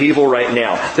is in upheaval right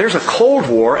now. There's a Cold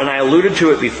War, and I alluded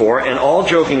to it before, and all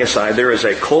joking aside, there is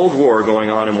a Cold War going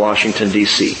on in Washington,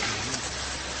 D.C.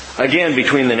 Again,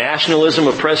 between the nationalism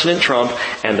of President Trump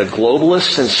and the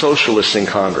globalists and socialists in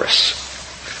Congress.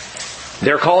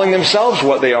 They're calling themselves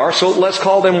what they are, so let's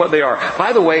call them what they are.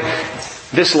 By the way,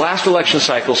 this last election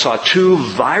cycle saw 2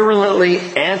 virulently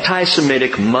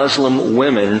anti-Semitic Muslim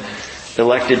women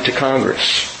elected to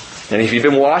Congress. And if you've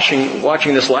been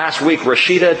watching this last week,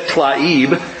 Rashida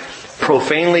Tlaib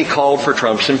profanely called for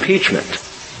Trump's impeachment.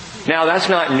 Now, that's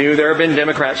not new. There have been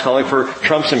Democrats calling for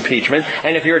Trump's impeachment,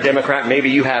 and if you're a Democrat, maybe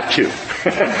you have too.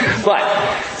 But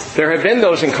there have been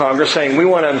those in Congress saying, we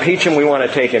want to impeach him, we want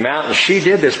to take him out, and she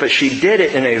did this, but she did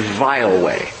it in a vile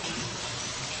way.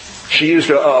 She used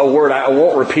a word I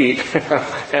won't repeat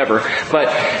ever, but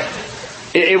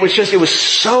it was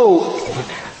so,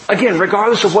 again,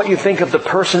 regardless of what you think of the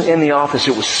person in the office,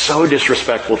 it was so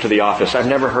disrespectful to the office. I've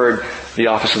never heard the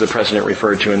office of the president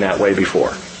referred to in that way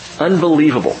before.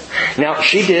 Unbelievable. Now,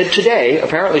 she did today.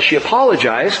 Apparently, she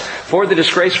apologized for the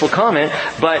disgraceful comment,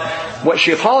 but what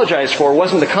she apologized for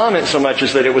wasn't the comment so much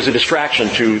as that it was a distraction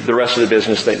to the rest of the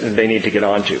business that they need to get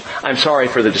on to. I'm sorry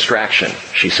for the distraction,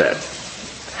 she said.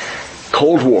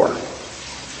 Cold War.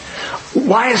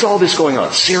 Why is all this going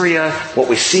on? Syria, what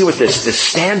we see with this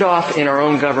standoff in our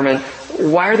own government,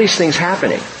 why are these things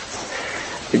happening?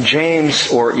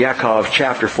 James, or Yaakov,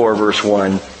 chapter 4, verse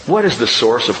 1. What is the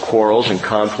source of quarrels and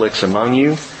conflicts among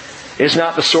you? Is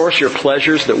not the source your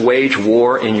pleasures that wage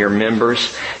war in your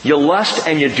members? You lust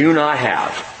and you do not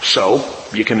have, so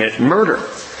you commit murder.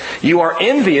 You are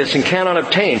envious and cannot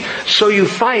obtain, so you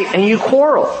fight and you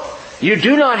quarrel. You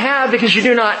do not have because you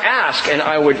do not ask, and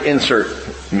I would insert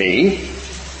me.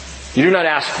 You do not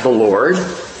ask the Lord.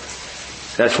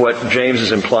 That's what James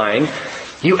is implying.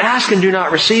 You ask and do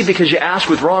not receive because you ask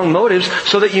with wrong motives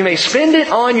so that you may spend it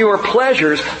on your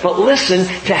pleasures. But listen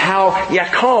to how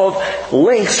Yaakov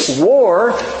links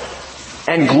war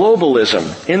and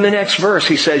globalism. In the next verse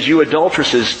he says, you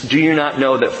adulteresses, do you not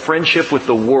know that friendship with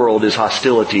the world is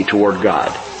hostility toward God?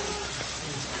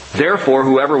 Therefore,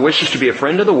 whoever wishes to be a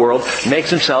friend of the world makes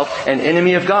himself an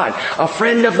enemy of God. A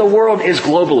friend of the world is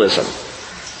globalism.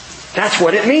 That's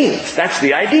what it means. That's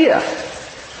the idea.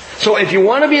 So if you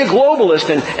want to be a globalist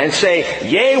and say,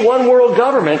 yay, one world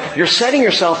government, you're setting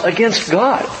yourself against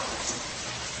God.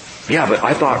 Yeah, but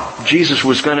I thought Jesus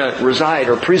was going to reside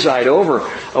or preside over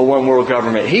a one world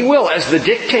government. He will as the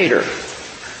dictator.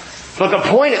 But the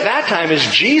point at that time is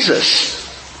Jesus,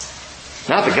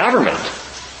 not the government,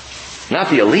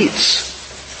 not the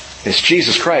elites. It's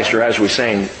Jesus Christ, or as we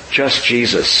sang, just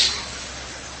Jesus,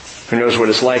 who knows what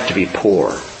it's like to be poor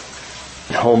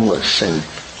and homeless and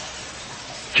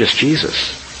just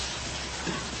Jesus.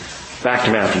 Back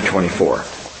to Matthew 24.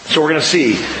 So we're going to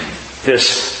see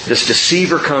this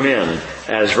deceiver come in,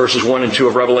 as verses 1 and 2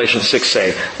 of Revelation 6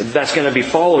 say. That's going to be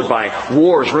followed by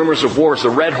wars, rumors of wars, the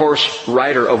red horse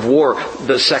rider of war,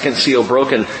 the second seal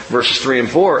broken, verses 3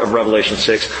 and 4 of Revelation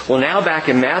 6. Well, now back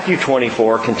in Matthew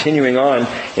 24, continuing on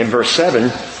in verse 7,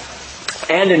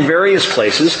 and in various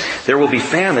places there will be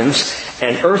famines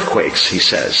and earthquakes, he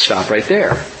says. Stop right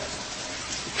there.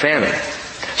 Famine.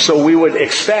 So we would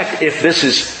expect, if this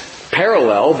is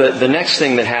parallel, the next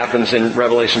thing that happens in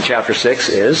Revelation chapter 6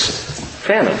 is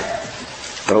famine.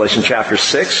 Revelation chapter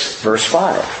 6, verse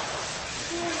 5.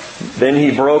 When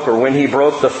he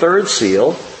broke the third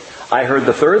seal, I heard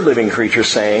the third living creature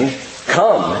saying,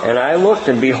 Come! And I looked,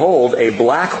 and behold, a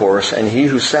black horse, and he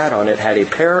who sat on it had a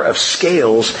pair of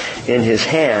scales in his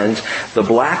hand. The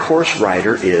black horse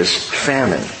rider is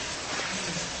famine.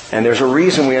 And there's a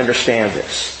reason we understand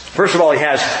this. First of all, he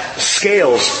has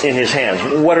scales in his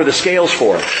hands. What are the scales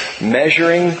for?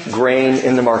 Measuring grain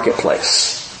in the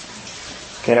marketplace.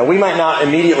 Okay, now we might not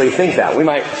immediately think that. We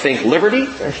might think liberty,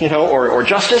 or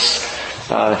justice,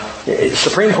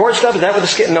 Supreme Court stuff. Is that what the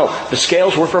scales? No, the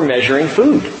scales were for measuring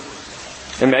food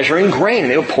and measuring grain.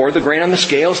 They would pour the grain on the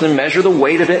scales and then measure the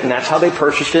weight of it, and that's how they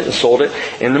purchased it and sold it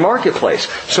in the marketplace.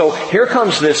 So here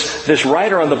comes this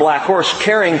rider on the black horse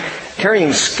carrying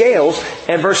scales,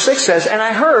 and verse 6 says, And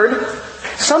I heard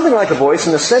something like a voice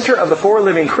in the center of the four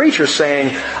living creatures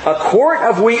saying, A quart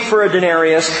of wheat for a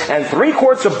denarius, and 3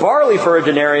 quarts of barley for a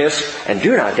denarius, and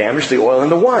do not damage the oil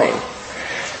and the wine.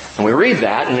 And we read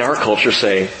that, and in our culture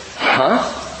say, Huh?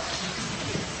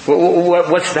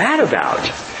 What's that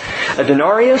about? A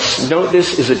denarius, note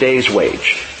this, is a day's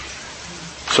wage.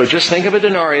 So just think of a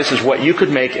denarius as what you could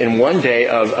make in one day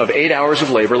of 8 hours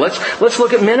of labor. Let's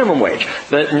look at minimum wage.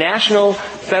 The national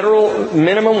federal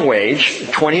minimum wage,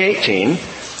 2018,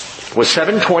 was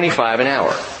 $7.25 an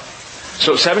hour.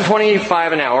 So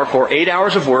 $7.25 an hour for 8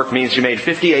 hours of work means you made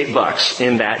 $58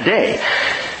 in that day.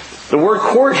 The word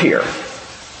quart here,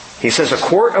 he says a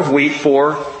quart of wheat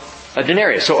for a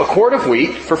denarius. So a quart of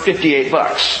wheat for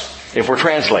 $58, if we're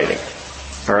translating.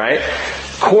 All right?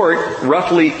 Quart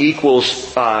roughly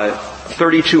equals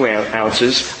 32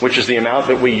 ounces, which is the amount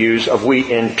that we use of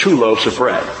wheat in 2 loaves of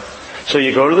bread. So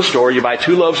you go to the store, you buy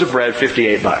 2 loaves of bread,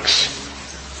 $58.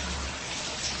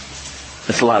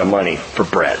 That's a lot of money for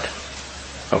bread.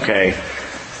 Okay?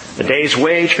 A day's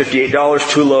wage,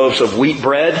 $58, 2 loaves of wheat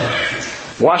bread.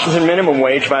 Washington minimum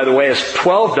wage, by the way, is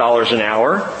 $12 an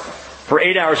hour for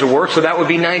 8 hours of work, so that would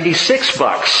be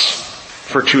 $96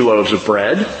 for 2 loaves of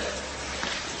bread.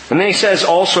 And then he says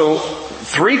also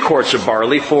 3 quarts of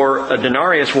barley for a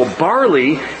denarius. Well,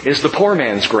 barley is the poor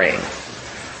man's grain.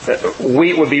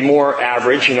 Wheat would be more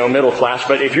average, middle class.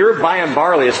 But if you're buying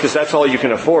barley, it's because that's all you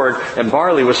can afford. And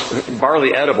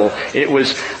barley edible. It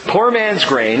was poor man's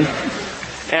grain.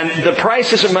 And the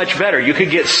price isn't much better. You could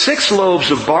get 6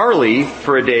 loaves of barley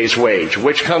for a day's wage,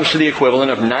 which comes to the equivalent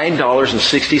of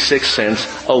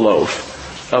 $9.66 a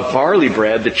loaf of barley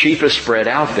bread, the cheapest bread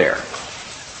out there.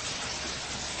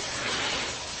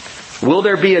 Will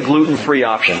there be a gluten-free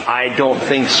option? I don't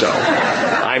think so.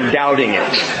 I'm doubting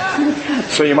it.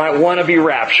 So you might want to be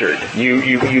raptured,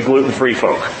 you gluten-free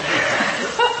folk.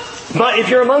 But if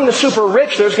you're among the super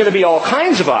rich, there's going to be all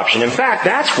kinds of options. In fact,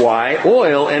 that's why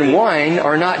oil and wine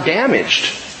are not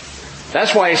damaged.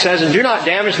 That's why he says, and do not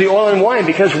damage the oil and wine,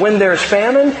 because when there's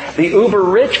famine, the uber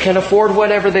rich can afford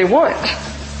whatever they want.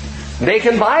 They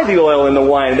can buy the oil and the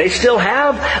wine. They still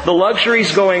have the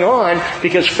luxuries going on,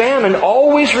 because famine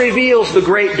always reveals the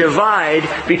great divide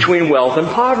between wealth and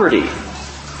poverty.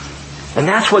 And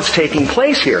that's what's taking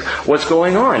place here. What's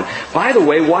going on? By the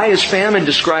way, why is famine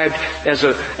described as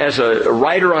a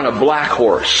rider on a black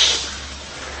horse?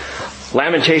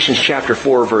 Lamentations chapter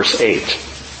 4 verse 8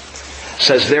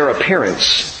 says their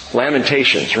appearance.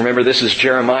 Lamentations. Remember, this is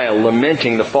Jeremiah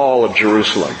lamenting the fall of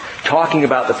Jerusalem, talking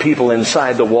about the people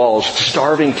inside the walls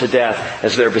starving to death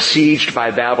as they're besieged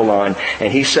by Babylon.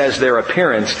 And he says their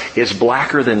appearance is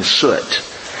blacker than soot.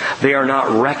 They are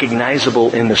not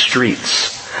recognizable in the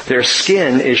streets. Their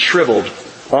skin is shriveled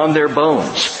on their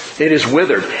bones. It is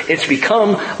withered. It's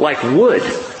become like wood.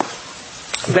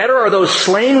 Better are those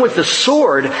slain with the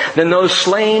sword than those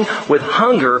slain with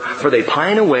hunger, for they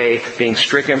pine away, being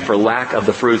stricken for lack of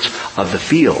the fruits of the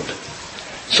field.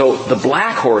 So the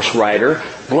black horse rider,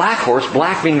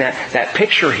 black being that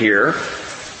picture here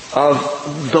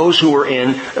of those who are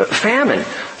in famine.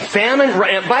 Famine,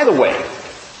 by the way,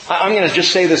 I'm going to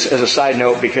just say this as a side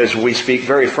note because we speak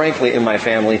very frankly in my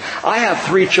family. I have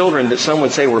 3 children that some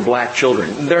would say were black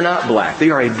children. They're not black. They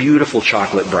are a beautiful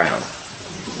chocolate brown.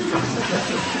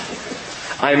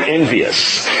 I'm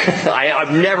envious.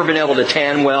 I've never been able to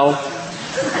tan well.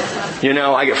 You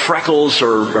know, I get freckles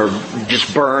or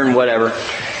just burn, whatever.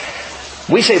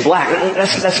 We say black.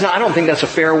 That's not. I don't think that's a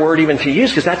fair word even to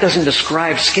use, because that doesn't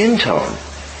describe skin tone.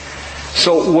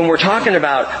 So when we're talking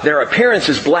about their appearance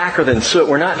is blacker than soot,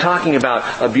 we're not talking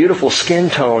about a beautiful skin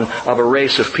tone of a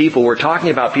race of people. We're talking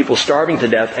about people starving to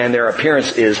death, and their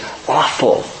appearance is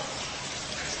awful.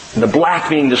 And the black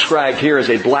being described here is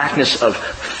a blackness of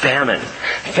famine.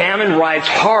 Famine rides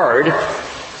hard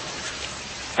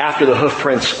after the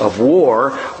hoofprints of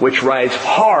war, which rides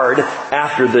hard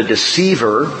after the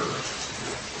deceiver.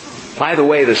 By the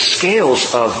way, the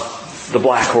scales of the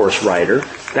black horse rider,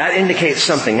 that indicates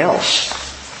something else.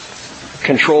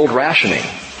 Controlled rationing.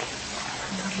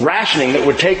 Rationing that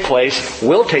will take place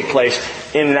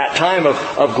in that time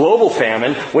of global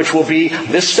famine, which will be,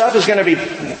 this stuff is going to be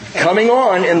coming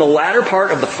on in the latter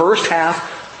part of the first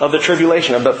half of the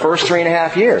tribulation, of the first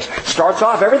 3.5 years. Starts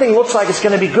off, everything looks like it's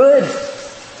going to be good.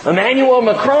 Emmanuel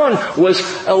Macron was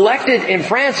elected in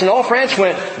France, and all France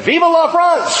went, Vive la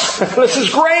France! This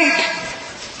is great!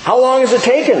 How long has it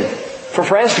taken for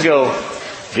France to go,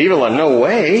 Vive la, no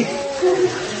way?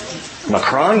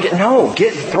 Macron,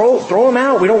 throw him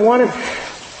out. We don't want him.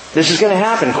 This is going to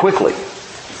happen quickly.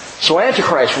 So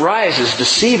Antichrist rises,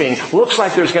 deceiving, looks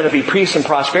like there's going to be peace and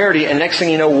prosperity, and next thing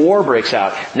you know, war breaks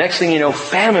out. Next thing you know,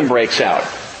 famine breaks out.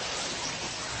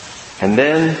 And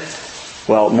then,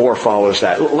 more follows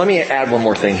that. Let me add one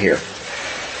more thing here.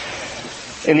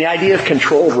 In the idea of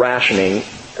controlled rationing,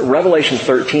 Revelation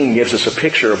 13 gives us a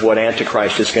picture of what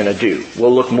Antichrist is going to do.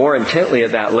 We'll look more intently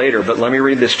at that later, but let me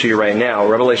read this to you right now.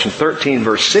 Revelation 13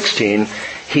 verse 16,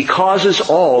 He causes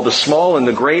all, the small and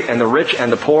the great and the rich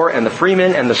and the poor and the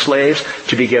freemen and the slaves,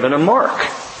 to be given a mark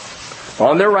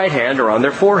on their right hand or on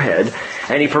their forehead.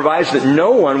 And He provides that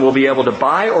no one will be able to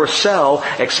buy or sell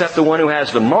except the one who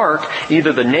has the mark,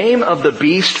 either the name of the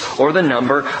beast or the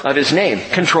number of his name.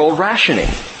 Controlled rationing.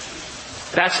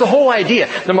 That's the whole idea.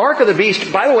 The mark of the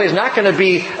beast, by the way, is not going to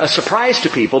be a surprise to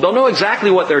people. They'll know exactly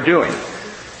what they're doing.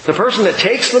 The person that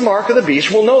takes the mark of the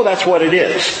beast will know that's what it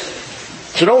is.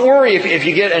 So don't worry if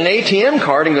you get an ATM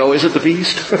card and go, is it the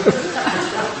beast?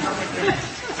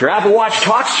 If your Apple Watch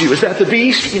talks to you, is that the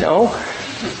beast?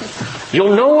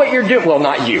 You'll know what you're doing. Well,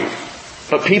 not you.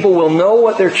 But people will know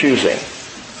what they're choosing.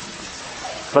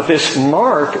 But this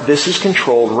mark, this is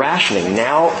controlled rationing.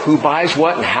 Now, who buys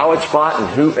what and how it's bought and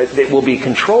who, it will be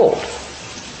controlled.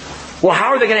 Well,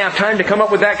 how are they going to have time to come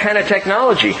up with that kind of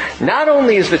technology? Not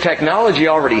only is the technology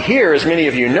already here, as many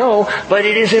of you know, but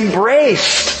it is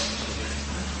embraced.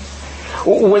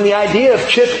 When the idea of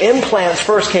chip implants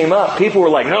first came up, people were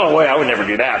like, no way, I would never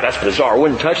do that. That's bizarre. I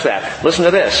wouldn't touch that. Listen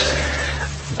to this.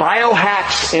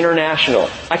 Biohacks International.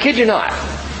 I kid you not.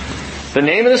 The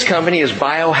name of this company is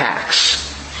Biohacks.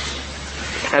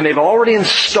 And they've already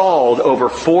installed over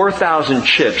 4,000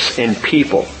 chips in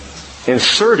people,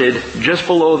 inserted just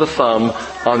below the thumb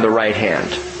on the right hand.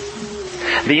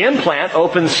 The implant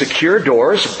opens secure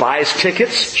doors, buys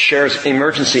tickets, shares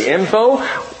emergency info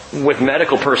with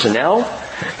medical personnel.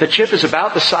 The chip is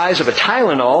about the size of a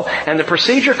Tylenol, and the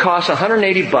procedure costs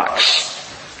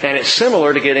 $180. And it's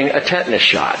similar to getting a tetanus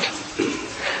shot.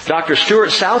 Dr.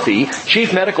 Stuart Southey,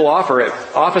 Chief Medical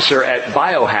Officer at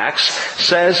Biohacks,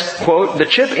 says, quote, "The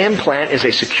chip implant is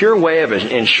a secure way of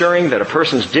ensuring that a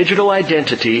person's digital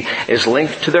identity is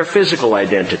linked to their physical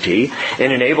identity.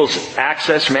 It enables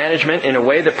access management in a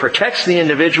way that protects the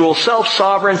individual's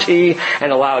self-sovereignty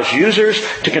and allows users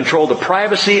to control the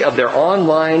privacy of their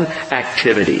online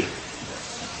activity."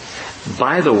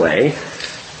 By the way,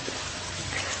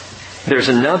 there's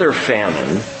another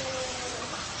famine.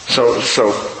 So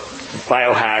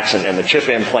biohacks and the chip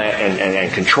implant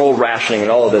and controlled rationing and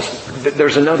all of this,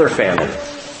 there's another famine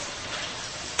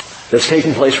that's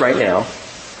taking place right now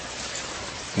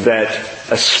that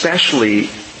especially,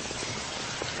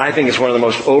 I think, is one of the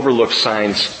most overlooked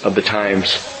signs of the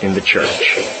times in the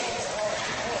church.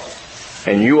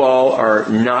 And you all are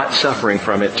not suffering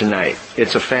from it tonight.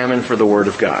 It's a famine for the Word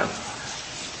of God.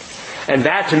 And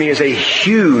that to me is a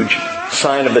huge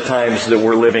sign of the times that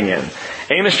we're living in.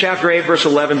 Amos chapter 8 verse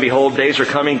 11, "Behold, days are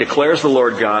coming, declares the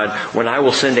Lord God, when I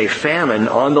will send a famine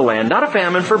on the land, not a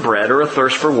famine for bread or a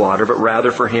thirst for water, but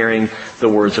rather for hearing the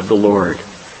words of the Lord.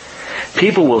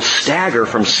 People will stagger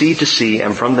from sea to sea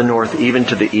and from the north even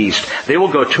to the east. They will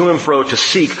go to and fro to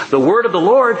seek the word of the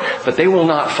Lord, but they will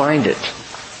not find it."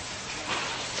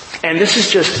 And this is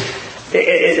just,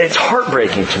 it's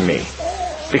heartbreaking to me.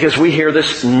 Because we hear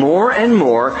this more and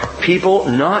more, people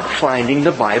not finding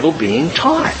the Bible being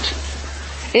taught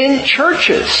in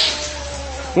churches.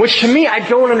 Which to me, I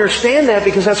don't understand that,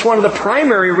 because that's one of the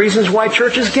primary reasons why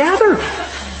churches gather,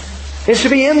 is to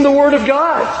be in the Word of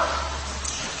God.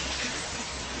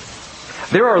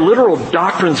 There are literal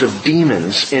doctrines of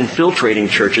demons infiltrating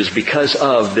churches because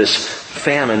of this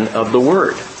famine of the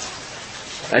Word.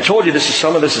 I told you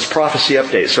some of this is prophecy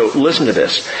update, so listen to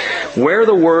this. Where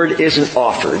the Word isn't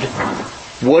offered,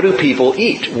 what do people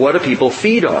eat? What do people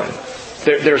feed on?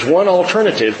 There's one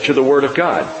alternative to the Word of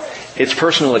God. It's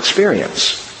personal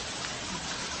experience.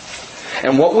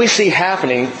 And what we see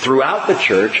happening throughout the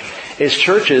church is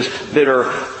churches that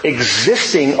are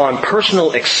existing on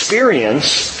personal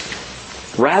experience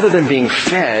rather than being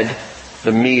fed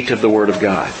the meat of the Word of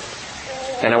God.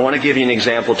 And I want to give you an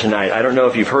example tonight. I don't know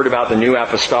if you've heard about the New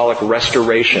Apostolic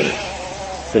Restoration.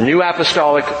 The New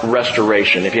Apostolic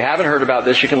Restoration. If you haven't heard about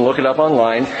this, you can look it up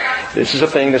online. This is a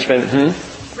thing that's been...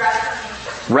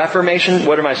 Reformation?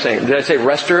 What am I saying? Did I say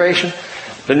restoration?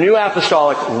 The New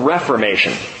Apostolic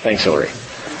Reformation. Thanks, Hillary.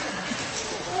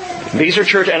 These are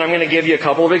church, and I'm going to give you a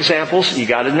couple of examples. You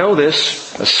got to know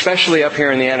this, especially up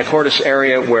here in the Anacortes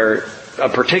area, where a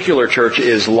particular church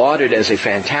is lauded as a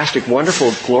fantastic,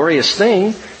 wonderful, glorious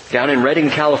thing. Down in Redding,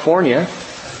 California,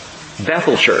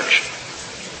 Bethel Church.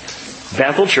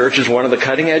 Bethel Church is one of the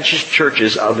cutting-edge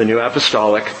churches of the New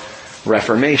Apostolic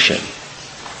Reformation.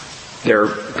 Their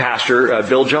pastor,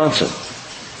 Bill Johnson.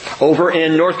 Over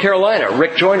in North Carolina,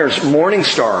 Rick Joyner's Morning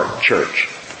Star Church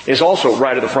is also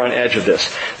right at the front edge of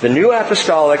this. The New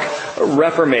Apostolic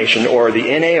Reformation, or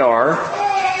the NAR,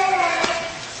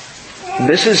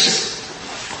 this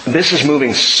is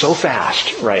moving so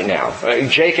fast right now.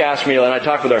 Jake asked me, and I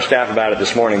talked with our staff about it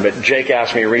this morning, but Jake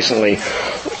asked me recently,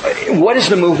 what is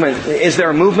the movement? Is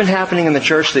there a movement happening in the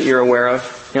church that you're aware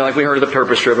of? You know, like we heard of the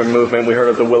Purpose-Driven movement, we heard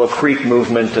of the Willow Creek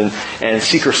movement and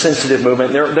Seeker-Sensitive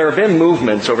movement. There have been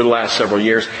movements over the last several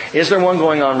years. Is there one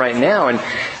going on right now? And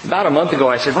about a month ago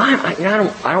I said, well,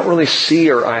 I don't really see,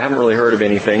 or I haven't really heard of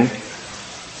anything.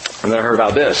 And then I heard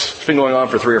about this. It's been going on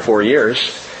for 3 or 4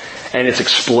 years. And it's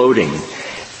exploding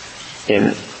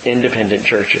in independent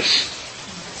churches,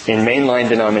 in mainline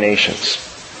denominations.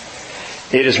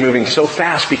 It is moving so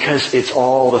fast because it's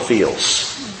all the feels.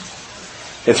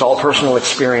 It's all personal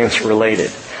experience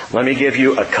related. Let me give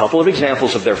you a couple of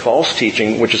examples of their false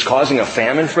teaching, which is causing a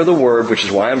famine for the Word, which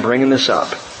is why I'm bringing this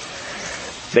up.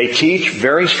 They teach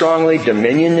very strongly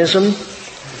dominionism.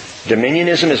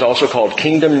 Dominionism is also called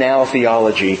kingdom now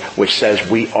theology, which says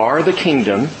we are the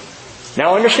kingdom.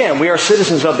 Now understand, we are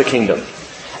citizens of the kingdom.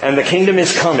 And the kingdom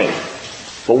is coming.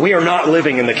 But we are not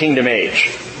living in the kingdom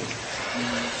age.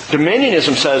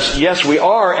 Dominionism says, yes, we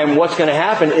are, and what's going to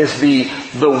happen is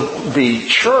the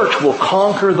church will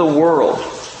conquer the world.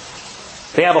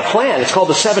 They have a plan. It's called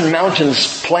the 7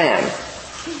 Mountains Plan.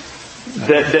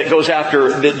 that goes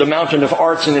after the mountain of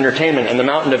arts and entertainment, and the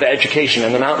mountain of education,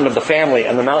 and the mountain of the family,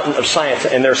 and the mountain of science.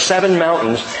 And there are 7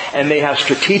 mountains, and they have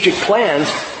strategic plans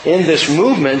in this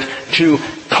movement to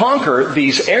conquer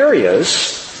these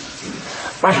areas.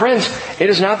 My friends, it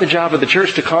is not the job of the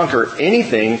church to conquer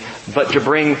anything, but to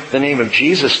bring the name of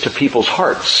Jesus to people's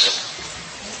hearts.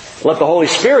 Let the Holy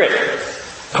Spirit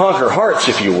conquer hearts,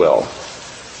 if you will.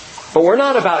 But we're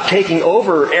not about taking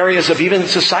over areas of even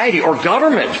society or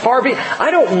government. Far be.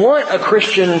 I don't want a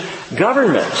Christian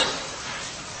government.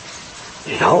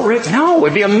 You don't, Rick? No, it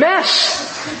would be a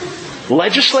mess.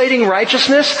 Legislating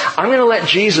righteousness? I'm going to let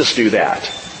Jesus do that.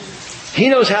 He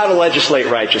knows how to legislate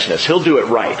righteousness. He'll do it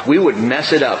right. We would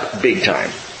mess it up big time.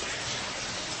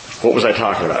 What was I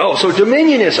talking about? Oh, so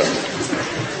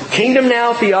dominionism. Kingdom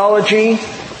now theology.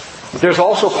 There's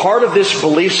also part of this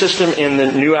belief system in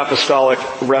the New Apostolic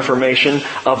Reformation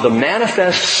of the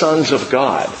manifest sons of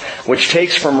God, which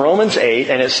takes from Romans 8,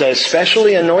 and it says,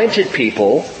 specially anointed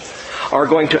people are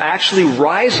going to actually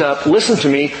rise up, listen to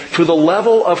me, to the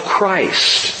level of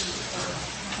Christ.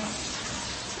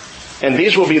 And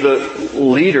these will be the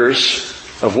leaders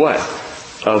of what?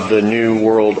 Of the New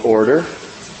World Order.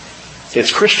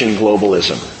 It's Christian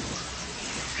globalism.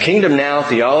 Kingdom now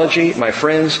theology, my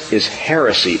friends, is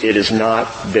heresy. It is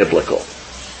not biblical.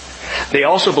 They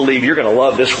also believe, you're going to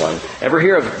love this one. Ever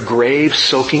hear of grave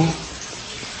soaking?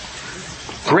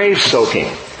 Grave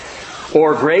soaking.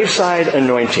 Or graveside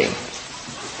anointing.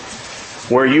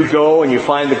 Where you go and you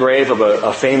find the grave of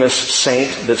a famous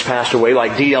saint that's passed away,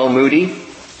 like D.L. Moody,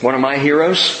 one of my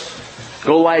heroes.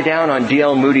 Go lie down on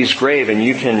D.L. Moody's grave and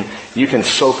you can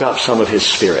soak up some of his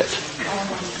spirit.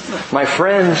 My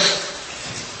friends,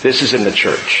 this is in the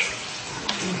church.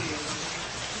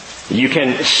 You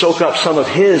can soak up some of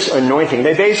His anointing.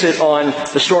 They base it on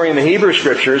the story in the Hebrew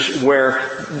Scriptures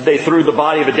where they threw the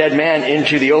body of a dead man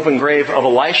into the open grave of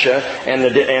Elisha, and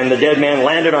the dead man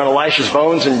landed on Elisha's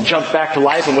bones and jumped back to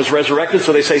life and was resurrected.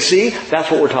 So they say, see, that's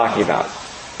what we're talking about.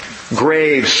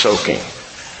 Grave soaking.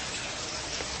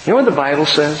 You know what the Bible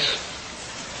says?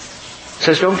 It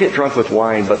says, don't get drunk with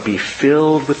wine, but be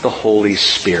filled with the Holy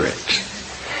Spirit.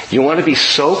 You want to be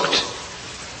soaked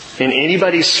in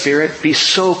anybody's spirit? Be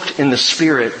soaked in the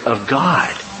Spirit of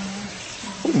God.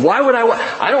 Why would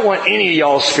I don't want any of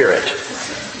y'all's spirit.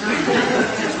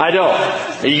 I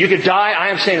don't. You could die, I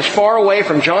am saying, as far away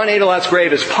from John Adelot's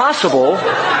grave as possible.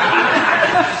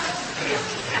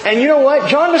 And you know what?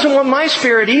 John doesn't want my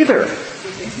spirit either.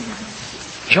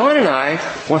 John and I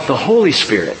want the Holy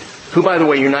Spirit, who, by the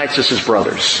way, unites us as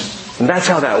brothers. And that's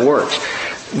how that works.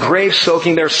 Grave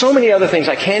soaking. There are so many other things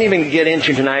I can't even get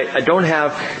into tonight. I don't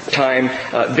have time.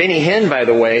 Benny Hinn, by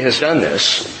the way, has done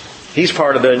this. He's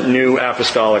part of the New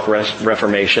Apostolic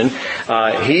Reformation.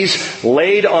 He's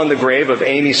laid on the grave of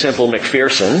Amy Semple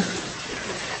McPherson.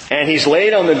 And he's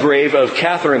laid on the grave of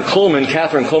Catherine Kuhlman.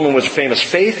 Catherine Kuhlman was a famous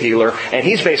faith healer, and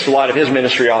he's based a lot of his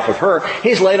ministry off of her.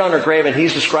 He's laid on her grave, and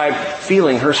he's described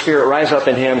feeling her spirit rise up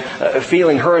in him,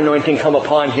 feeling her anointing come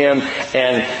upon him,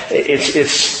 and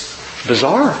it's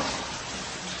bizarre.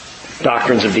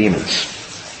 Doctrines of demons.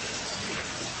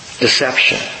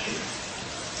 Deception.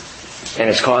 And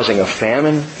it's causing a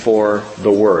famine for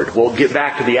the Word. We'll get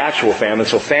back to the actual famine.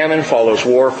 So famine follows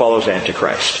war, follows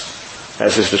Antichrist,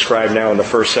 as is described now in the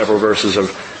first several verses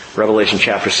of Revelation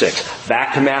chapter 6.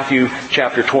 Back to Matthew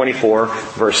chapter 24,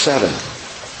 verse 7.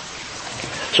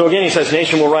 So again he says,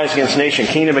 nation will rise against nation,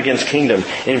 kingdom against kingdom.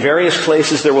 In various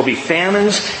places there will be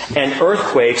famines and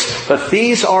earthquakes, but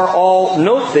these are all,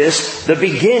 note this, the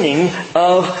beginning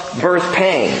of birth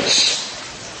pangs.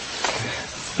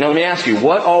 Now let me ask you,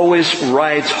 what always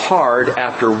rides hard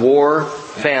after war,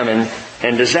 famine,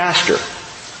 and disaster?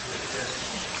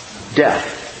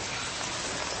 Death.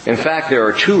 In fact, there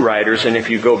are two riders, and if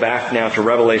you go back now to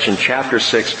Revelation chapter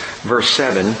 6, verse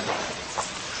 7,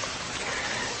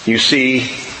 you see,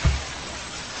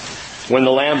 when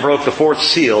the Lamb broke the fourth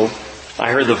seal,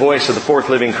 I heard the voice of the fourth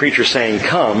living creature saying,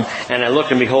 come, and I looked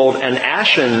and behold an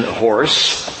ashen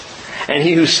horse, and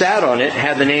he who sat on it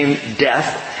had the name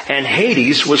Death, and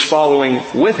Hades was following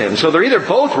with him. So they're either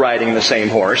both riding the same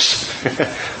horse,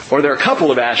 or there are a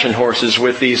couple of ashen horses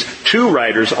with these two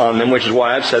riders on them, which is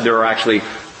why I've said there are actually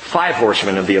 5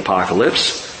 horsemen of the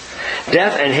apocalypse.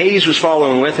 Death and Hades was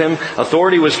following with him.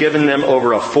 Authority was given them over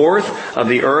 1/4 of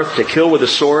the earth to kill with the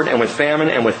sword and with famine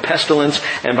and with pestilence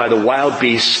and by the wild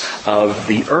beasts of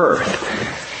the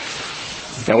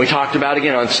earth. Now we talked about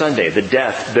again on Sunday the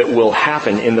death that will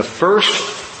happen in the first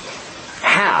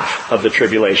half of the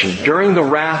tribulation. During the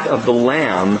wrath of the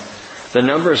Lamb, The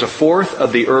number is a fourth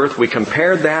of the earth. We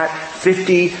compared that,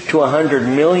 50 to 100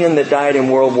 million that died in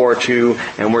World War II,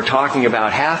 and we're talking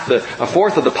about a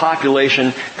fourth of the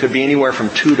population could be anywhere from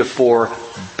 2 to 4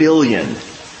 billion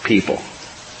people.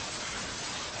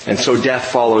 And so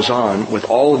death follows on with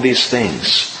all of these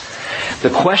things. The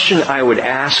question I would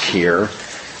ask here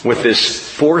with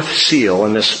this fourth seal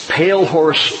and this pale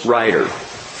horse rider.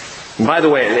 And by the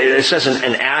way, it says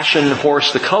an ashen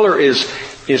horse. The color is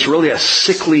really a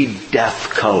sickly death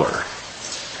color.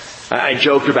 I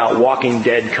joked about Walking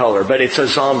Dead color, but it's a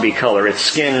zombie color. It's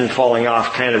skin falling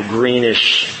off, kind of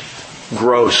greenish,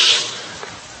 gross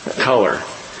color.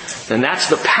 And that's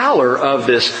the pallor of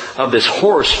this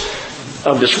horse,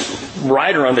 of this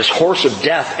rider on this horse of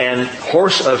death and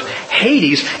horse of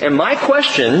Hades. And my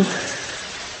question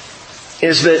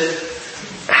is that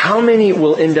how many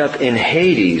will end up in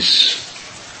Hades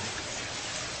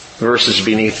versus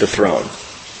beneath the throne?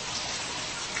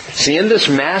 See, in this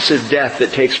massive death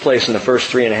that takes place in the first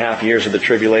 3.5 years of the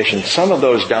tribulation, some of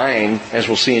those dying, as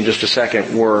we'll see in just a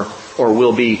second, were or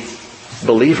will be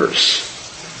believers.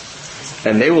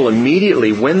 And they will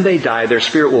immediately, when they die, their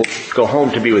spirit will go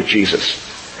home to be with Jesus.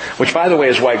 Which, by the way,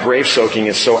 is why grave soaking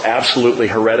is so absolutely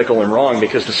heretical and wrong,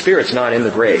 because the spirit's not in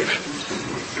the grave.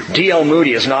 D.L.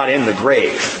 Moody is not in the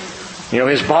grave.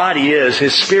 His body is,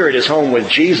 his spirit is home with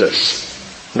Jesus.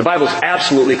 The Bible's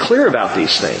absolutely clear about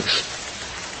these things.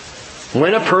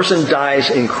 When a person dies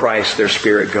in Christ, their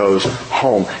spirit goes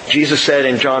home. Jesus said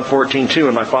in John 14:2,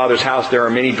 "In my Father's house there are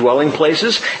many dwelling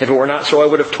places. If it were not so, I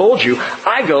would have told you.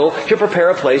 I go to prepare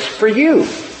a place for you."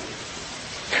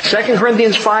 2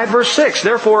 Corinthians 5 verse 6,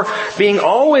 "Therefore, being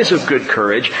always of good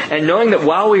courage, and knowing that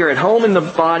while we are at home in the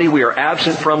body, we are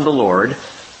absent from the Lord,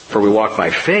 for we walk by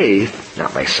faith,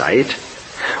 not by sight.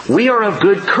 We are of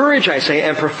good courage, I say,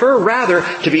 and prefer rather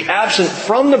to be absent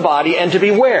from the body and to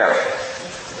be where?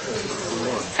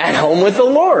 At home with the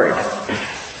Lord.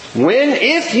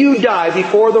 If you die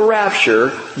before the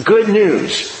rapture, good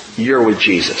news, you're with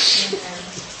Jesus.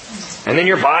 And then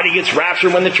your body gets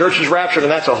raptured when the church is raptured,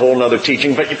 and that's a whole other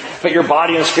teaching, but your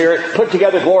body and spirit put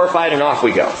together, glorified, and off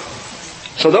we go.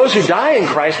 So those who die in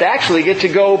Christ actually get to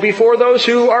go before those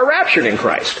who are raptured in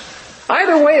Christ.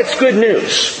 Either way, it's good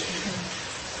news.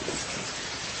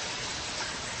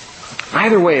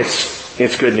 Either way,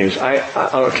 it's good news.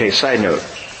 Okay, side note.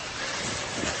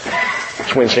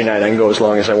 It's Wednesday night. I can go as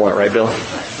long as I want, right, Bill?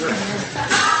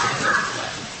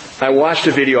 I watched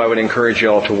a video I would encourage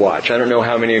you all to watch. I don't know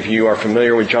how many of you are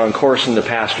familiar with John Corson, the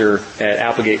pastor at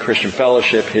Applegate Christian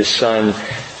Fellowship. His son,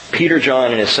 Peter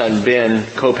John, and his son, Ben,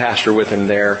 co-pastor with him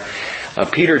there.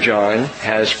 Peter John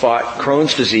has fought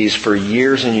Crohn's disease for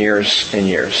years and years and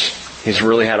years. He's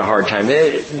really had a hard time.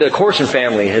 The Corson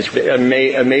family has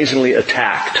been amazingly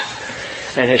attacked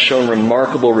and has shown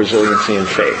remarkable resiliency and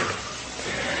faith.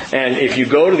 And if you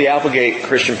go to the Applegate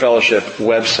Christian Fellowship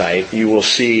website, you will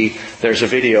see there's a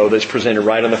video that's presented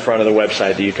right on the front of the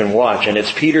website that you can watch. And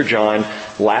it's Peter John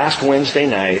last Wednesday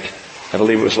night, I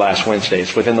believe it was last Wednesday,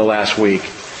 it's within the last week,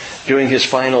 doing his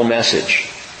final message.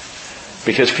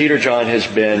 Because Peter John has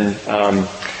been,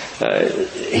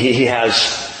 he has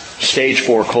stage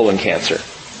 4 colon cancer.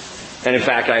 And in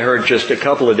fact, I heard just a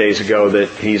couple of days ago that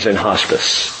he's in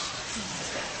hospice.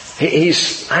 I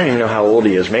don't even know how old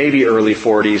he is, maybe early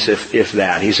 40s, if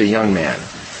that. He's a young man.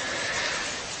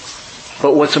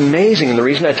 But what's amazing, and the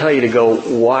reason I tell you to go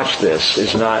watch this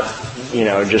is not,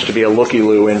 just to be a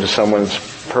looky-loo into someone's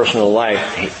personal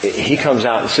life. He comes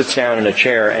out and sits down in a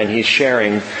chair and he's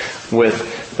sharing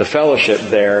with the fellowship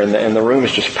there, and the room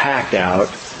is just packed out.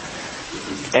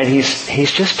 And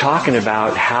he's just talking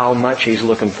about how much he's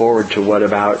looking forward to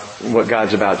what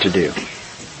God's about to do.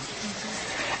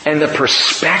 And the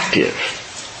perspective,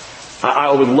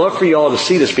 I would love for you all to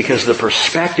see this because the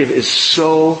perspective is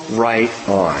so right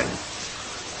on.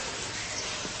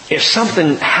 If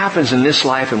something happens in this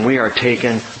life and we are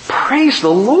taken, praise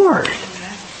the Lord.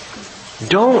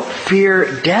 Don't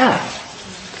fear death.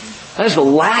 That is the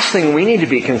last thing we need to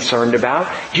be concerned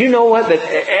about. Do you know what? That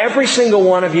every single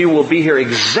one of you will be here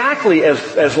exactly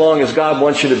as long as God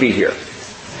wants you to be here.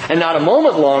 And not a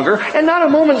moment longer, and not a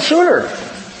moment sooner.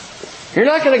 You're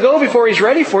not going to go before He's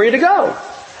ready for you to go.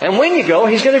 And when you go,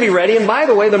 He's going to be ready. And by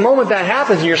the way, the moment that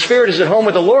happens and your spirit is at home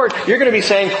with the Lord, you're going to be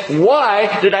saying,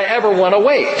 why did I ever want to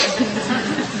wait?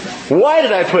 Why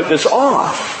did I put this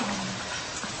off?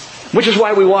 Which is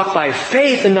why we walk by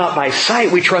faith and not by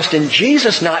sight. We trust in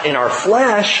Jesus, not in our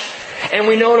flesh. And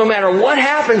we know no matter what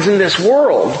happens in this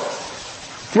world,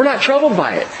 we're not troubled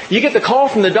by it. You get the call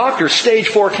from the doctor, stage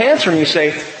 4 cancer, and you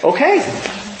say, okay,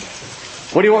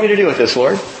 what do you want me to do with this,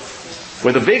 Lord?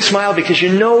 With a big smile because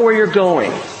you know where you're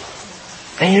going.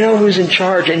 And you know who's in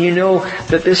charge, and you know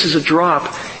that this is a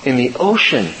drop in the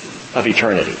ocean of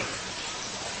eternity.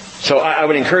 So I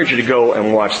would encourage you to go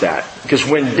and watch that. Because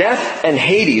when death and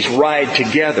Hades ride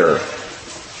together,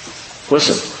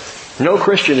 listen, no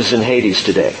Christian is in Hades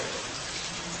today.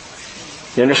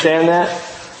 You understand that?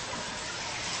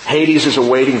 Hades is a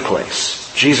waiting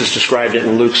place. Jesus described it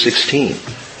in Luke 16.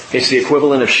 It's the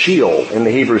equivalent of Sheol in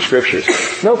the Hebrew Scriptures.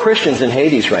 No Christians in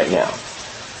Hades right now.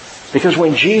 Because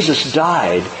when Jesus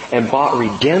died and bought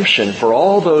redemption for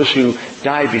all those who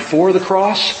died before the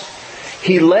cross,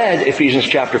 He led, Ephesians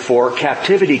chapter 4,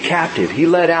 captivity captive. He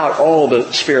led out all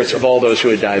the spirits of all those who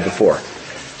had died before.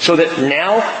 So that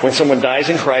now, when someone dies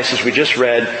in Christ, as we just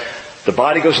read, the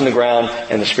body goes in the ground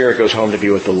and the spirit goes home to be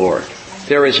with the Lord.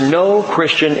 There is no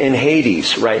Christian in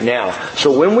Hades right now.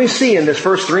 So when we see in this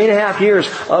first 3.5 years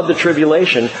of the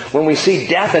tribulation, when we see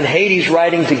death and Hades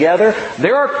riding together,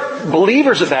 there are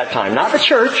believers at that time, not the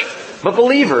church, but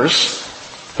believers,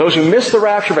 those who missed the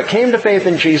rapture but came to faith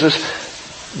in Jesus,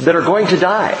 that are going to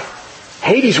die.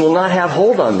 Hades will not have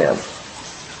hold on them.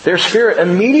 Their spirit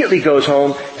immediately goes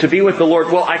home to be with the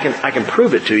Lord. Well, I can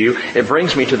prove it to you. It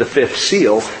brings me to the 5th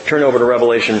seal. Turn over to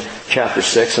Revelation chapter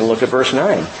 6 and look at verse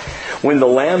 9. When the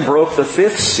Lamb broke the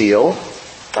 5th seal,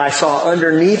 I saw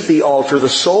underneath the altar the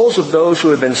souls of those who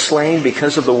had been slain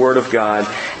because of the word of God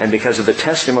and because of the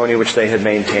testimony which they had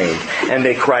maintained. And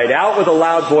they cried out with a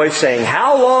loud voice, saying,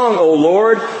 "How long, O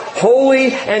Lord,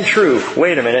 holy and true?"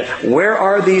 Wait a minute. Where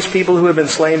are these people who have been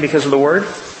slain because of the word?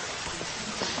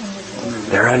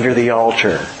 They're under the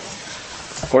altar.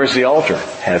 Where's the altar?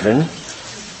 Heaven.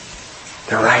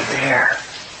 They're right there.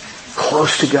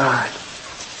 Close to God.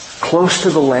 Close to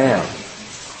the Lamb.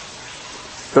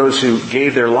 Those who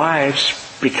gave their lives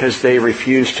because they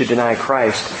refused to deny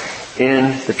Christ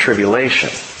in the tribulation.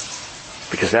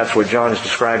 Because that's what John is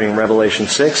describing in Revelation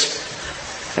 6.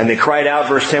 And they cried out,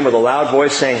 verse 10, with a loud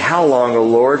voice, saying, "How long, O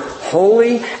Lord,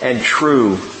 holy and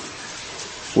true,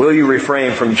 will you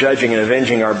refrain from judging and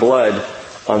avenging our blood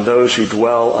on those who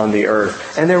dwell on the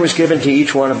earth?" And there was given to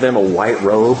each one of them a white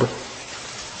robe.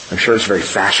 I'm sure it's very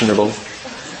fashionable.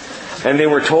 And they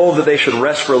were told that they should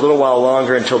rest for a little while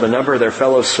longer until the number of their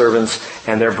fellow servants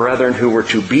and their brethren who were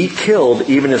to be killed,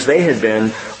 even as they had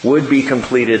been, would be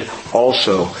completed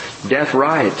also. Death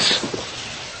rides.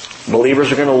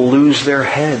 Believers are going to lose their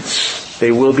heads.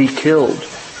 They will be killed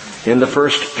in the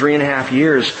first 3.5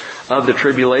 years of the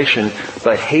tribulation,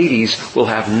 but Hades will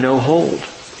have no hold.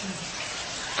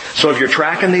 So if you're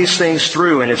tracking these things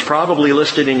through, and it's probably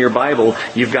listed in your Bible,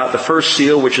 you've got the first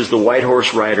seal, which is the white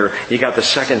horse rider. You got the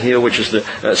second seal, which is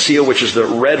the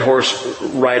red horse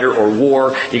rider or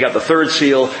war. You got the third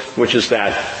seal, which is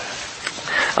the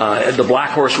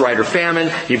black horse rider,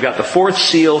 famine. You've got the 4th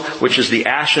seal, which is the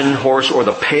ashen horse or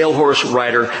the pale horse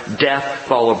rider, death,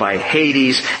 followed by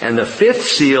Hades. And the 5th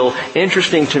seal,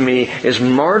 interesting to me, is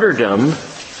martyrdom.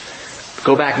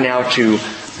 Go back now to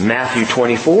Matthew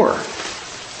 24.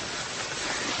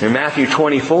 In Matthew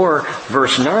 24,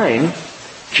 verse 9,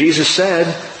 Jesus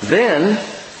said, "Then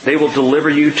they will deliver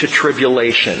you to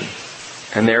tribulation."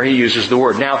 And there he uses the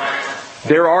word. Now,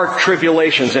 there are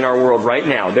tribulations in our world right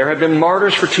now. There have been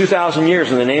martyrs for 2,000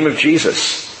 years in the name of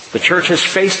Jesus. The church has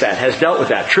faced that, has dealt with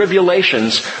that.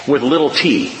 Tribulations with little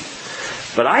t.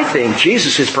 But I think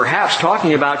Jesus is perhaps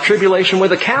talking about tribulation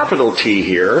with a capital T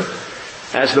here,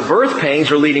 as the birth pains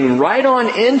are leading right on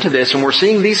into this, and we're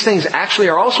seeing these things actually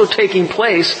are also taking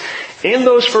place in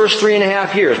those first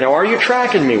 3.5 years. Now, are you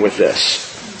tracking me with this?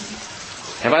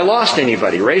 Have I lost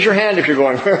anybody? Raise your hand if you're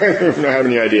going, I don't have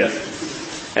any idea.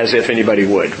 As if anybody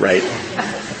would, right?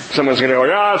 Someone's going to go,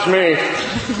 "Yeah, it's me."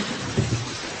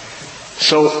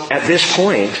 So, at this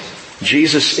point,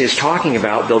 Jesus is talking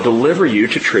about they'll deliver you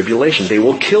to tribulation. They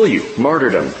will kill you,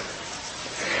 martyrdom.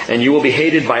 And you will be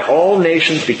hated by all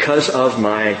nations because of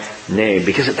my name.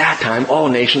 Because at that time, all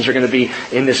nations are going to be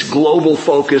in this global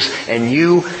focus. And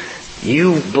you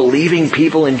believing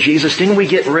people in Jesus, didn't we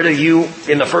get rid of you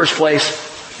in the first place?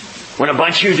 When a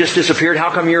bunch of you just disappeared,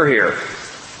 how come you're here?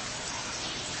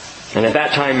 And at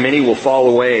that time, many will fall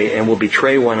away and will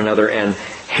betray one another and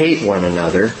hate one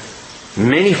another.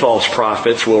 Many false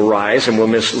prophets will rise and will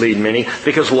mislead many.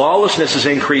 Because lawlessness is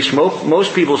increased,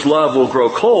 most people's love will grow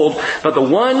cold. But the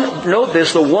one, note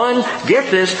this, the one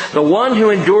who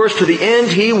endures to the end,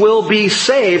 he will be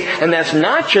saved. And that's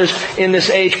not just in this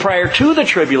age prior to the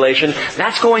tribulation.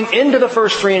 That's going into the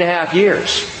first 3.5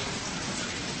 years.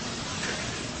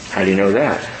 How do you know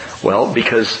that? Well,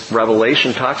 because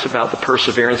Revelation talks about the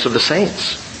perseverance of the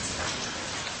saints.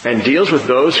 And deals with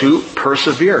those who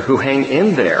persevere, who hang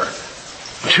in there.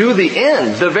 to the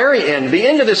end, the very end. The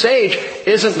end of this age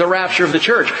isn't the rapture of the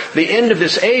church. The end of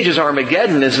this age is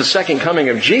Armageddon, is the second coming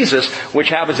of Jesus, which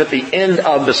happens at the end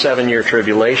of the 7-year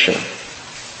tribulation.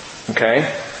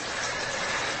 Okay?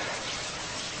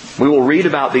 We will read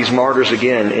about these martyrs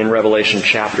again in Revelation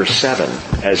chapter 7,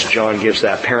 as John gives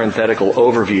that parenthetical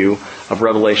overview of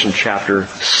Revelation chapter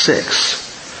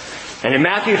 6. And in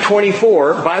Matthew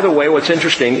 24, by the way, what's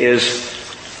interesting is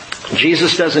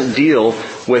Jesus doesn't deal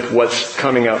with what's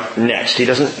coming up next. He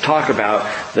doesn't talk about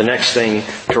the next thing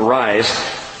to rise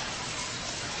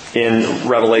in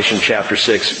Revelation chapter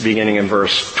 6, beginning in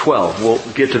verse 12. We'll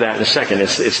get to that in a second.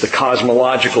 It's the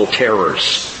cosmological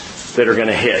terrors that are going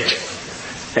to hit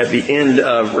at the end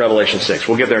of Revelation 6.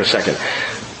 We'll get there in a second.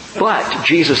 But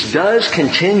Jesus does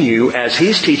continue, as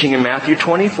He's teaching in Matthew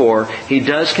 24, He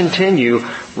does continue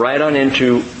right on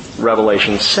into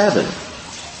Revelation 7.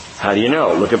 How do you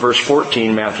know? Look at verse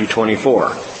 14, Matthew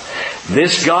 24.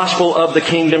 This gospel of the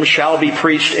kingdom shall be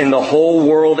preached in the whole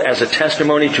world as a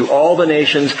testimony to all the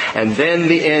nations, and then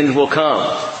the end will come.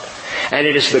 And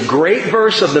it is the great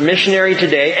verse of the missionary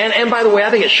today, and by the way, I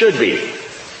think it should be.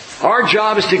 Our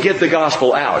job is to get the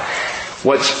gospel out.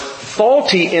 What's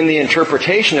faulty in the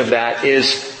interpretation of that is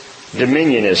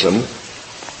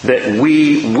dominionism, that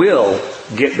we will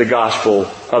get the gospel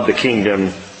of the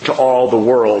kingdom to all the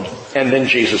world, and then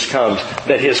Jesus comes.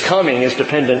 That His coming is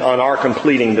dependent on our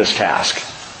completing this task.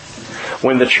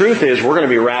 When the truth is, we're going to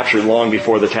be raptured long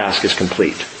before the task is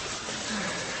complete.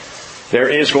 There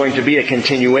is going to be a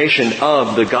continuation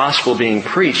of the gospel being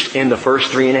preached in the first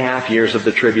 3.5 years of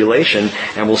the tribulation.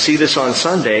 And we'll see this on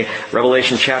Sunday.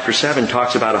 Revelation chapter 7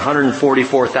 talks about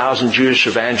 144,000 Jewish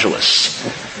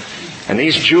evangelists. And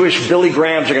these Jewish Billy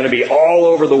Grahams are going to be all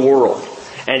over the world.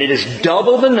 And it is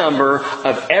double the number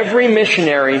of every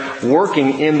missionary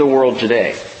working in the world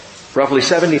today. Roughly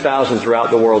 70,000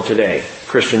 throughout the world today,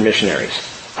 Christian missionaries.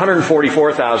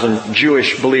 144,000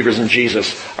 Jewish believers in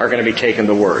Jesus are going to be taking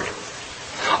the word.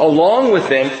 Along with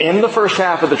them, in the first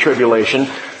half of the tribulation,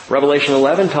 Revelation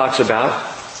 11 talks about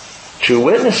 2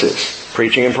 witnesses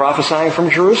preaching and prophesying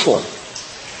from Jerusalem.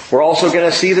 We're also going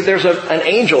to see that there's an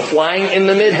angel flying in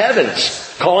the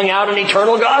mid-heavens, calling out an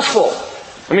eternal gospel.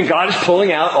 I mean, God is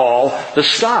pulling out all the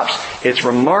stops. It's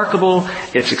remarkable,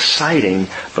 it's exciting,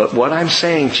 but what I'm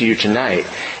saying to you tonight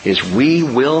is we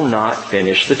will not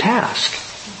finish the task.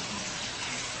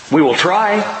 We will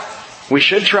try. We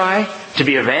should try to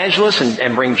be evangelists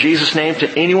and bring Jesus' name to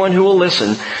anyone who will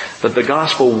listen, but the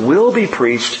gospel will be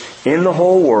preached in the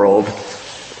whole world,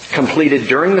 completed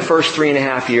during the first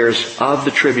 3.5 years of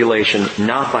the tribulation,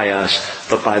 not by us,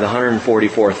 but by the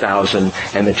 144,000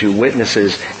 and the 2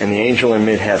 witnesses and the angel in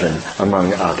mid-heaven,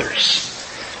 among others.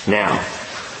 Now,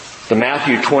 the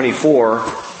Matthew 24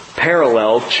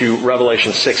 parallel to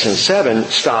Revelation 6 and 7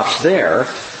 stops there,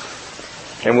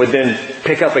 and would then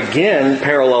pick up again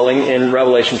paralleling in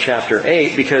Revelation chapter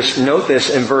 8, because note this,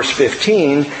 in verse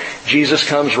 15, Jesus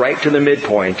comes right to the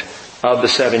midpoint of the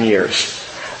 7 years.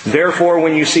 Therefore,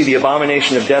 when you see the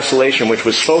abomination of desolation which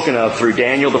was spoken of through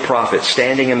Daniel the prophet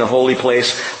standing in the holy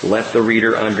place, let the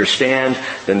reader understand.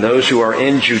 Then those who are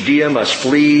in Judea must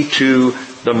flee to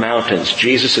the mountains.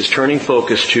 Jesus is turning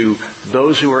focus to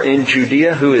those who are in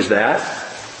Judea. Who is that?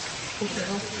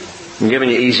 I'm giving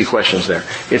you easy questions there.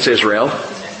 It's Israel.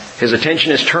 His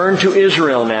attention is turned to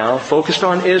Israel now, focused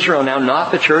on Israel now,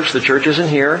 not the church. The church isn't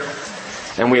here.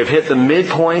 And we have hit the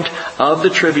midpoint of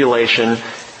the tribulation,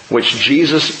 which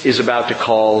Jesus is about to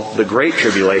call the Great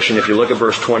Tribulation. If you look at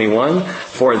verse 21,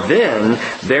 for then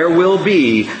there will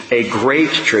be a great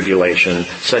tribulation,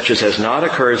 such as has not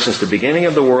occurred since the beginning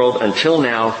of the world until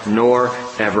now, nor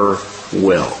ever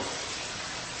will.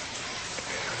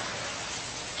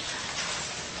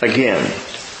 Again,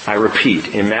 I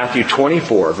repeat, in Matthew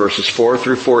 24, verses 4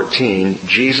 through 14,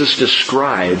 Jesus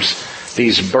describes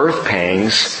these birth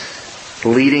pangs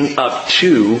leading up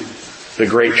to the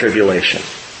Great Tribulation.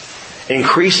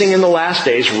 Increasing in the last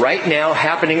days, right now,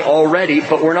 happening already,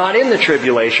 but we're not in the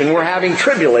tribulation. We're having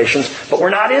tribulations, but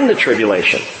we're not in the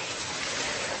tribulation.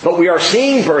 But we are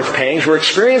seeing birth pangs, we're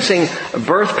experiencing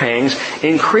birth pangs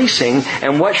increasing,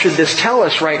 and what should this tell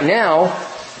us right now?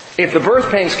 If the birth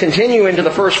pangs continue into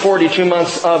the first 42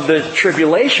 months of the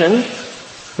tribulation,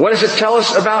 what does it tell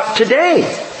us about today?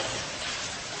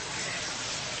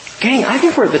 Gang, I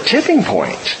think we're at the tipping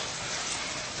point.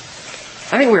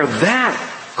 I think we're that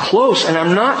close, and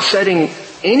I'm not setting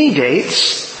any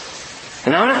dates.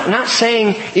 And I'm not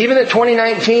saying even that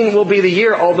 2019 will be the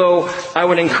year, although I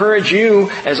would encourage you,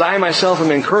 as I myself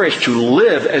am encouraged, to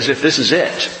live as if this is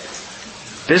it.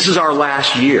 This is our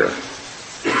last year.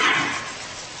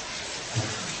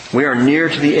 We are near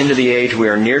to the end of the age. We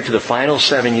are near to the final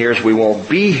 7 years. We won't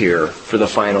be here for the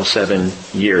final 7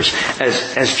 years.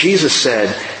 As Jesus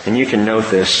said, and you can note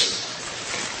this,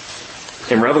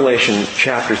 in Revelation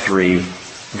chapter 3,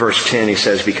 verse 10, he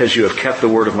says, because you have kept the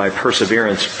word of my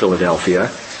perseverance, Philadelphia,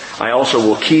 I also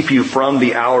will keep you from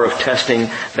the hour of testing,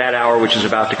 that hour which is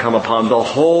about to come upon the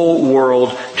whole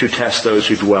world to test those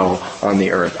who dwell on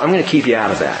the earth. I'm going to keep you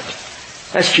out of that.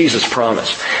 That's Jesus'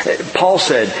 promise. Paul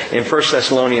said in 1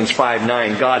 Thessalonians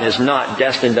 5:9, God has not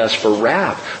destined us for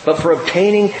wrath, but for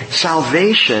obtaining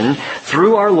salvation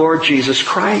through our Lord Jesus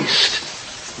Christ.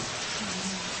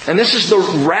 And this is the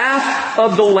wrath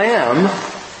of the Lamb.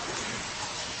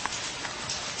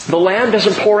 The Lamb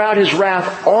doesn't pour out His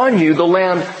wrath on you. The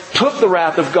Lamb took the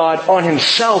wrath of God on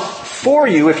Himself for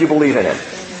you if you believe in Him.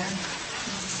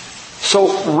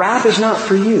 So wrath is not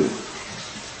for you.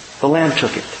 The Lamb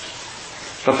took it.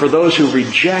 But for those who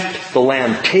reject the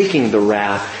Lamb taking the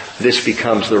wrath, this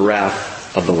becomes the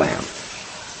wrath of the Lamb.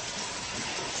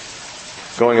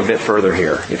 Going a bit further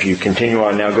here, if you continue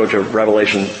on now, go to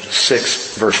Revelation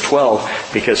 6, verse 12,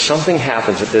 because something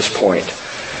happens at this point.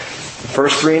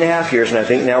 First 3.5 years, and I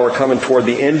think now we're coming toward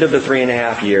the end of the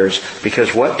 3.5 years,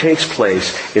 because what takes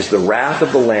place is the wrath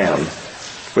of the Lamb,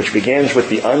 which begins with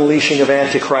the unleashing of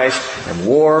Antichrist and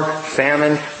war,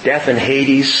 famine, death, and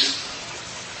Hades.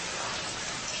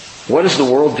 What does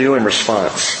the world do in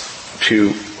response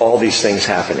to all these things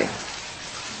happening?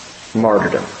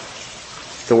 Martyrdom.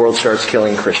 The world starts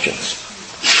killing Christians.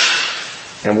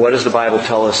 And what does the Bible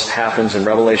tell us happens in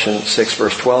Revelation 6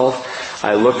 verse 12?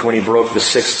 I looked when He broke the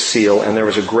sixth seal, and there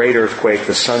was a great earthquake.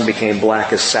 The sun became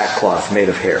black as sackcloth made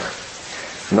of hair.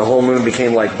 And the whole moon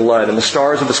became like blood, and the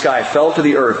stars of the sky fell to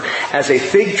the earth, as a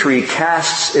fig tree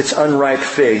casts its unripe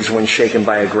figs when shaken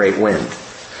by a great wind.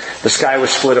 The sky was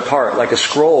split apart like a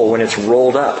scroll when it's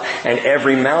rolled up, and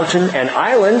every mountain and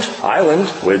island,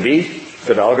 Whidbey,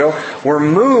 Fidalgo, were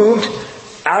moved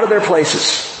out of their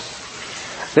places.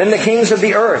 Then the kings of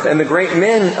the earth and the great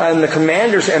men and the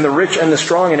commanders and the rich and the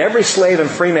strong and every slave and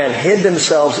free man hid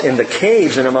themselves in the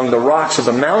caves and among the rocks of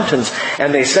the mountains.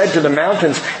 And they said to the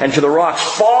mountains and to the rocks,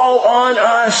 fall on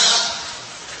us!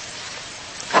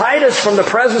 Hide us from the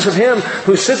presence of Him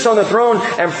who sits on the throne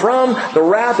and from the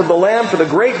wrath of the Lamb, for the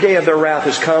great day of their wrath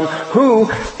has come.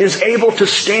 Who is able to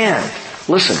stand?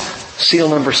 Listen, seal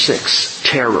number 6,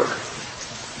 terror.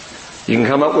 You can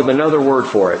come up with another word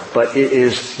for it, but it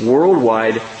is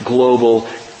worldwide, global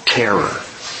terror.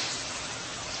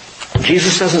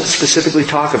 Jesus doesn't specifically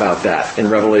talk about that in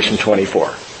Revelation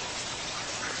 24.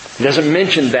 He doesn't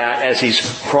mention that as He's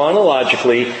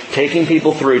chronologically taking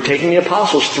people through, taking the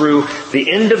apostles through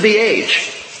the end of the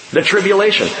age, the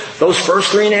tribulation. Those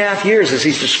first 3.5 years, as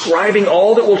He's describing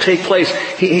all that will take place,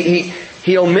 He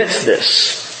omits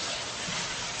this.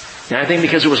 And I think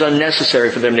because it was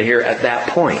unnecessary for them to hear at that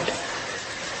point.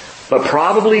 But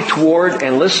probably toward the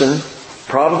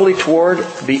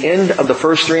end of the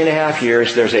first 3.5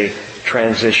 years, there's a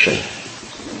transition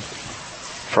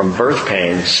from birth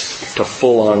pains to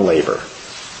full-on labor.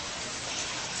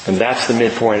 And that's the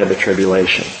midpoint of the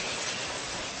tribulation.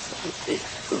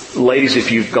 Ladies,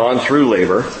 if you've gone through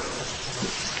labor,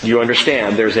 you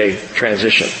understand there's a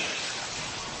transition.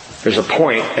 There's a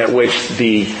point at which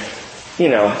the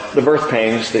birth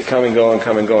pains that come and go and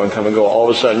come and go and come and go, all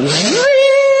of a sudden,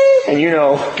 and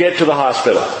get to the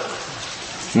hospital.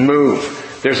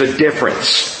 Move. There's a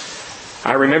difference.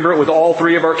 I remember it with all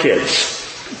 3 of our kids.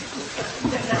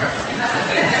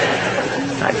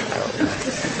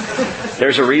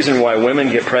 There's a reason why women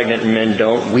get pregnant and men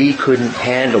don't. We couldn't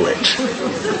handle it.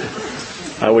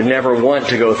 I would never want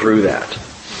to go through that.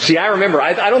 See, I remember,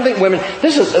 I don't think women,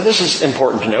 this is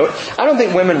important to note, I don't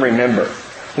think women remember.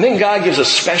 I think God gives a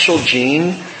special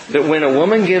gene that when a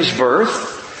woman gives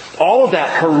birth, all of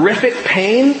that horrific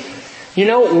pain,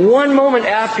 one moment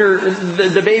after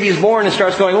the baby's born and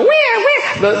starts going,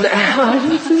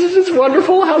 it's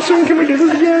wonderful, how soon can we do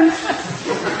this again?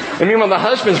 And meanwhile the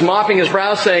husband's mopping his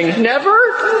brow saying, never?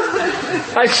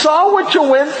 I saw what you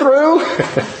went through.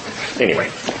 Anyway,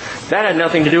 that had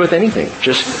nothing to do with anything.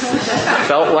 Just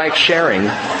felt like sharing.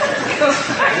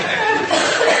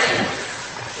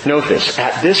 Note this,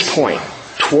 at this point,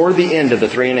 toward the end of the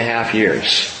 3.5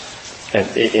 years,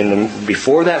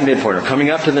 before that midpoint, or coming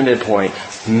up to the midpoint,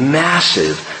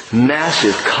 massive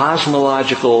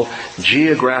cosmological,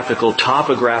 geographical,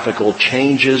 topographical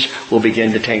changes will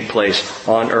begin to take place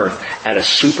on earth at a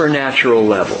supernatural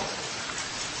level.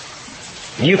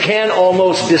 You can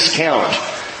almost discount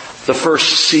the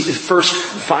first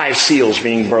 5 seals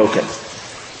being broken.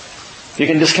 You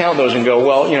can discount those and go,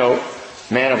 well,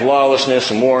 Man of lawlessness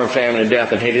and war and famine and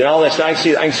death and hate and all that stuff. I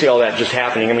can see all that just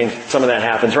happening. I mean, some of that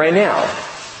happens right now.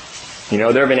 You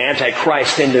know, there have been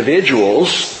Antichrist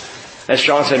individuals. As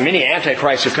John said, many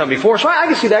Antichrists have come before. So I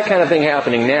can see that kind of thing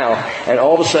happening now. And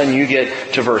all of a sudden you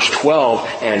get to verse 12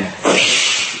 and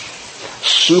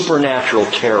supernatural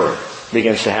terror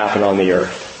begins to happen on the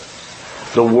earth.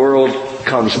 The world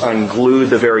comes unglued.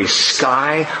 The very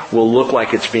sky will look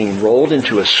like it's being rolled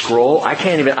into a scroll. I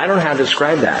don't know how to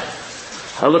describe that.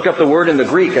 I looked up the word in the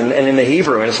Greek and in the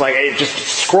Hebrew, and it's like, just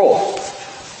scroll.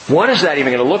 What is that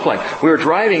even going to look like? We were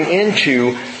driving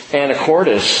into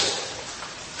Anacortes,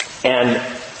 and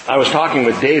I was talking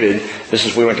with David.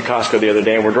 We went to Costco the other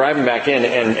day, and we're driving back in,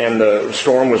 and the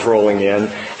storm was rolling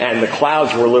in, and the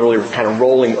clouds were literally kind of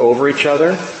rolling over each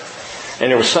other. And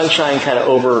there was sunshine kind of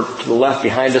over to the left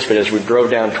behind us, but as we drove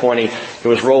down 20, it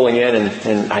was rolling in,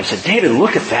 and I said, David,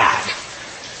 look at that.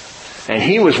 And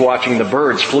he was watching the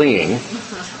birds fleeing.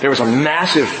 There was a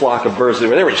massive flock of birds. They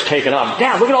were just taking off.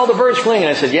 Dad, look at all the birds fleeing. And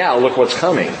I said, yeah, look what's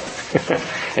coming.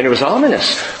 And it was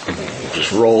ominous.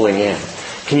 Just rolling in.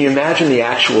 Can you imagine the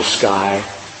actual sky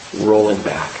rolling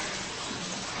back?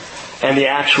 And the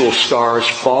actual stars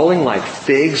falling like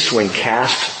figs when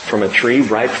cast from a tree,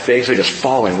 ripe figs. They're just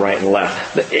falling right and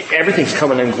left. Everything's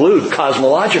coming unglued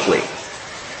cosmologically.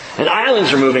 And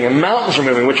islands are moving and mountains are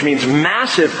moving, which means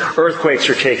massive earthquakes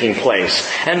are taking place.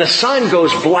 And the sun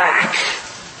goes black.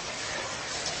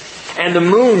 And the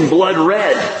moon blood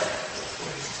red.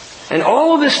 And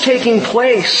all of this taking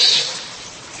place.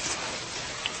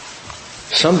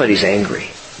 Somebody's angry.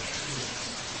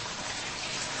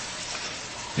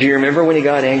 Do you remember when he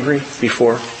got angry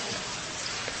before?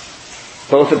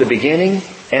 Both at the beginning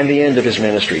and the end of his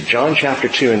ministry. John chapter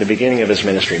 2 in the beginning of his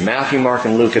ministry. Matthew, Mark,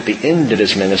 and Luke at the end of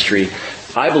his ministry.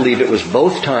 I believe it was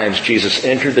both times Jesus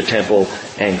entered the temple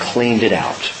and cleaned it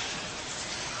out.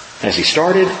 As he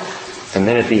started, and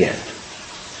then at the end.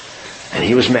 And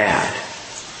he was mad.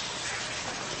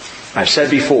 I've said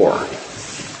before,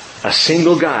 a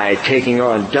single guy taking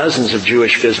on dozens of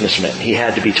Jewish businessmen. He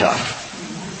had to be tough.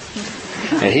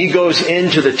 And he goes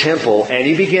into the temple and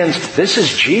he begins, this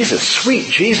is Jesus, sweet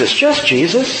Jesus, just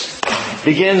Jesus,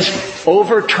 begins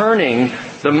overturning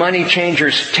the money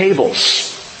changers'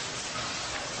 tables.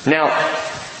 Now,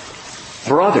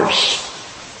 brothers,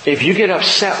 if you get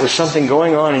upset with something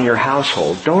going on in your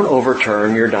household, don't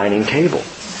overturn your dining table.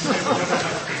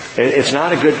 It's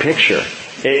not a good picture.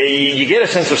 You get a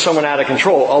sense of someone out of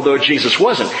control, although Jesus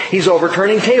wasn't. He's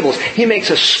overturning tables. He makes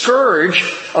a scourge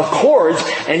of cords,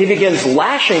 and he begins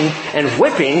lashing and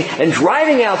whipping and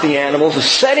driving out the animals, and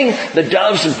setting the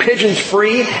doves and pigeons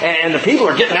free, and the people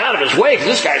are getting out of his way because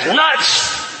this guy's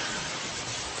nuts.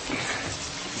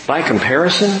 By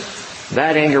comparison,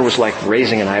 that anger was like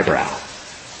raising an eyebrow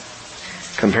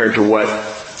compared to what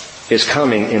is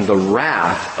coming in the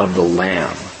wrath of the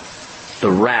Lamb.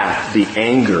 The wrath, the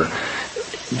anger.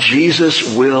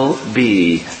 Jesus will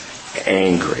be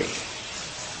angry.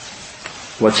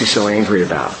 What's he so angry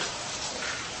about?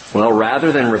 Well,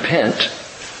 rather than repent,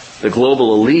 the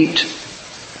global elite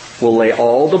will lay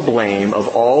all the blame of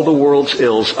all the world's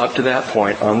ills up to that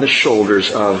point on the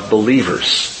shoulders of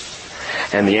believers.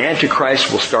 And the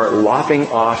Antichrist will start lopping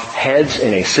off heads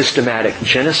in a systematic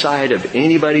genocide of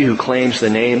anybody who claims the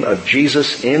name of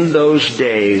Jesus in those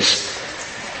days.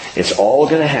 It's all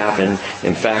going to happen.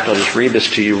 In fact, I'll just read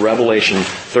this to you. Revelation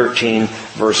 13,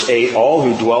 verse 8. All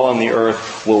who dwell on the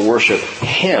earth will worship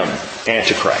him,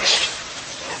 Antichrist.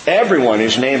 Everyone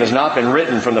whose name has not been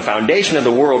written from the foundation of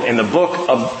the world in the book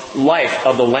of life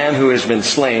of the Lamb who has been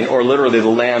slain, or literally the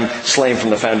Lamb slain from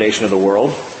the foundation of the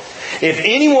world. If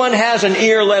anyone has an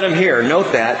ear, let him hear.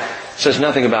 Note that. It says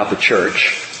nothing about the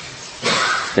church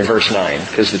in verse 9,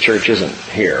 because the church isn't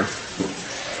here.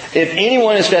 If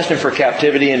anyone is destined for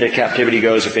captivity, into captivity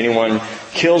goes. If anyone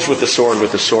kills with the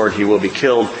sword he will be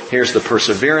killed. Here's the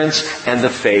perseverance and the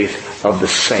faith of the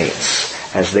saints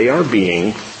as they are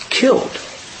being killed.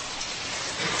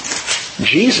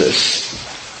 Jesus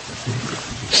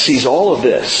sees all of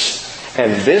this,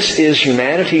 and this is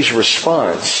humanity's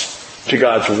response to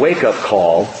God's wake-up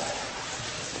call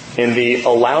in the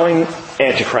allowing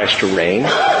Antichrist to reign,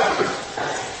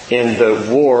 in the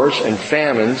wars and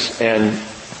famines and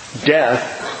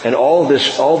death and all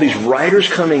these writers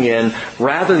coming in,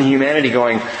 rather than humanity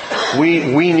going,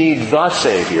 we need the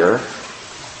Savior.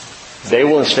 They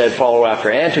will instead follow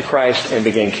after Antichrist and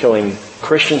begin killing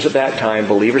Christians at that time,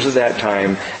 believers at that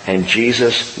time, and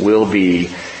Jesus will be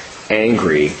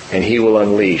angry and he will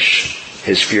unleash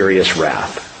his furious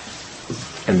wrath.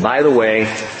 And by the way,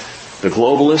 the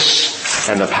globalists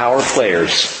and the power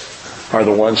players are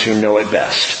the ones who know it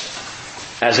best.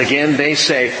 As again they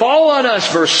say, fall on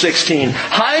us, verse 16.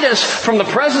 Hide us from the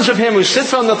presence of Him who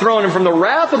sits on the throne and from the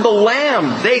wrath of the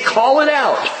Lamb. They call it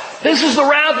out. This is the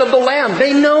wrath of the Lamb.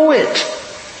 They know it.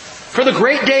 For the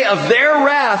great day of their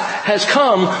wrath has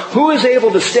come. Who is able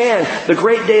to stand? The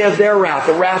great day of their wrath,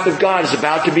 the wrath of God, is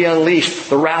about to be unleashed.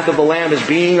 The wrath of the Lamb is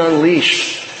being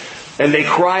unleashed. And they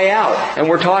cry out. And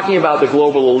we're talking about the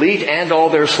global elite and all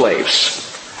their slaves.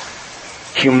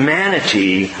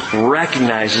 Humanity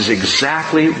recognizes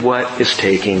exactly what is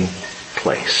taking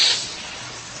place.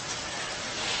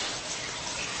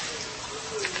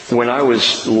 When I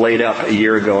was laid up a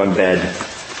year ago in bed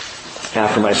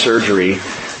after my surgery,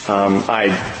 I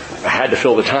had to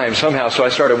fill the time somehow, so I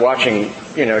started watching,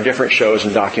 different shows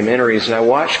and documentaries, and I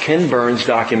watched Ken Burns'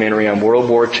 documentary on World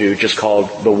War II just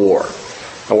called The War.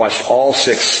 I watched all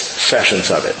 6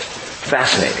 sessions of it.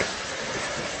 Fascinating.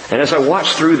 And as I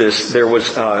watched through this, there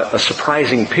was a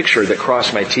surprising picture that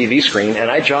crossed my TV screen, and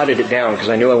I jotted it down because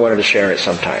I knew I wanted to share it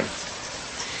sometime.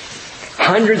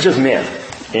 Hundreds of men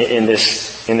in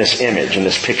this image, in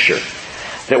this picture,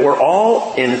 that were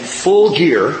all in full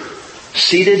gear,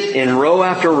 seated in row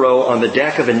after row on the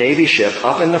deck of a Navy ship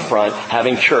up in the front,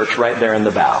 having church right there in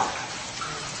the bow.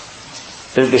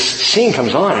 This scene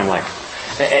comes on, I'm like,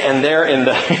 and there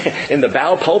in the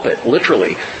bow pulpit,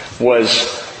 literally, was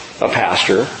a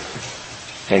pastor,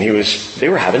 and they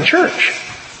were having church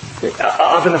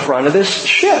up in the front of this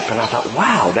ship. And I thought,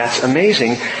 wow, that's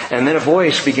amazing. And then a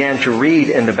voice began to read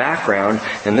in the background,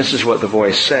 and this is what the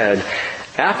voice said.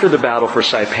 After the battle for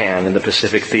Saipan in the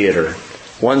Pacific Theater,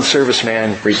 one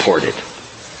serviceman reported,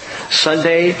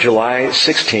 Sunday, July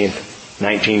 16th,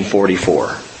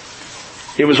 1944.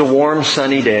 It was a warm,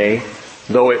 sunny day,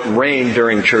 though it rained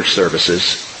during church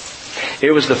services.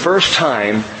 It was the first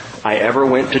time I ever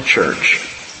went to church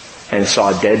and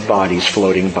saw dead bodies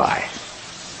floating by.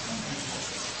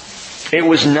 It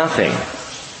was nothing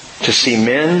to see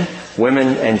men,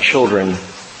 women, and children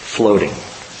floating.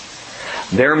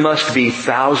 There must be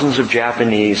thousands of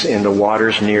Japanese in the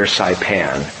waters near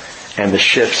Saipan, and the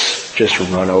ships just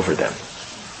run over them.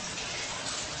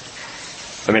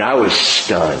 I was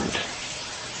stunned.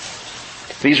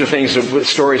 These are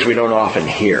stories we don't often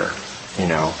hear,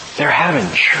 They're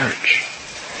having church.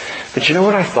 But you know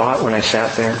what I thought when I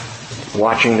sat there,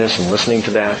 watching this and listening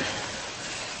to that?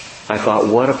 I thought,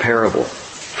 what a parable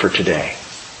for today.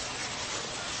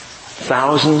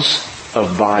 Thousands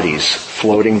of bodies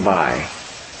floating by,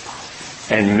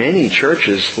 and many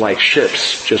churches like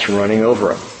ships just running over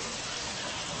them.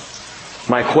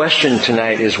 My question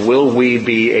tonight is, will we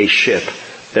be a ship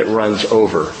that runs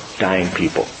over dying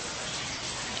people?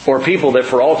 Or people that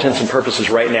for all intents and purposes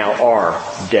right now are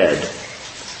dead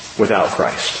without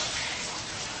Christ.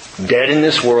 Dead in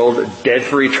this world, dead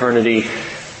for eternity,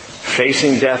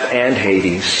 facing death and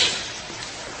Hades.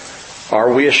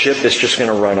 Are we a ship that's just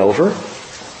going to run over?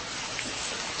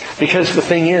 Because the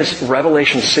thing is,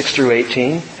 Revelation 6 through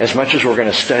 18, as much as we're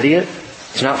going to study it,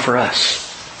 it's not for us.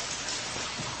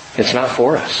 It's not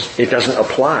for us. It doesn't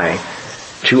apply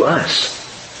to us.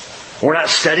 We're not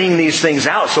studying these things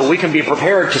out so we can be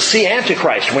prepared to see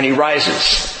Antichrist when he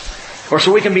rises. Or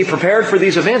so we can be prepared for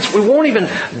these events. We won't even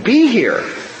be here.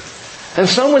 And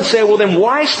some would say, well then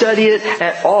why study it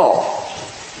at all?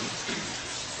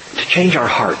 To change our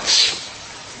hearts.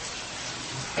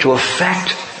 To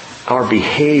affect our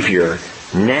behavior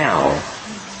now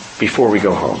before we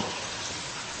go home.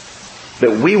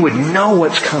 That we would know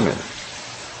what's coming.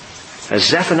 As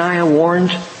Zephaniah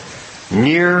warned,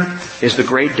 near is the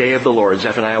great day of the Lord,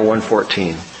 Zephaniah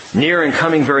 1:14. Near and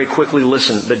coming very quickly,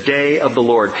 listen, the day of the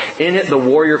Lord. In it the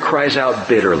warrior cries out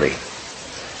bitterly.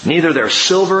 Neither their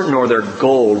silver nor their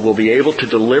gold will be able to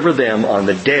deliver them on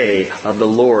the day of the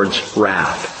Lord's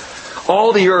wrath.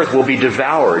 All the earth will be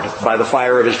devoured by the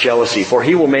fire of his jealousy, for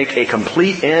he will make a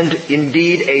complete end,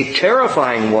 indeed a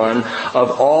terrifying one,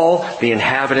 of all the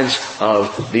inhabitants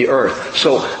of the earth.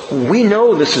 So we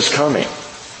know this is coming.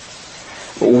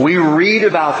 We read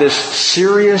about this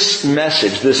serious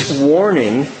message, this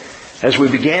warning, as we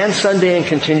began Sunday and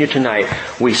continue tonight.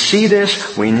 We see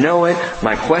this, we know it.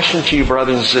 My question to you,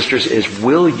 brothers and sisters, is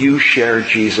will you share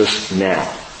Jesus now?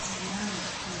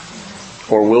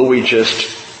 Or will we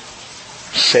just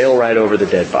sail right over the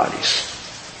dead bodies?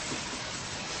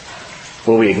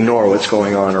 Will we ignore what's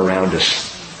going on around us?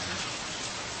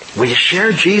 Will you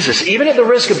share Jesus, even at the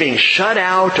risk of being shut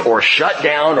out or shut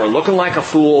down or looking like a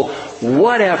fool,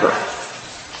 whatever?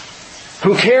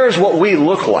 Who cares what we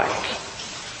look like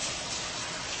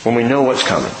when we know what's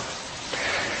coming?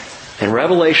 And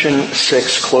Revelation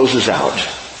 6 closes out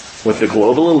with the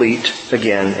global elite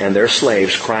again and their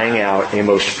slaves crying out a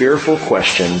most fearful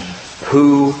question: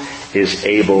 who is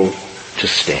able to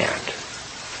stand.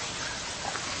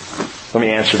 Let me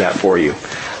answer that for you.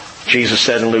 Jesus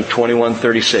said in Luke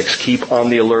 21:36, keep on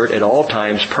the alert at all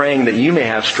times, praying that you may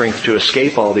have strength to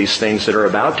escape all these things that are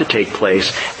about to take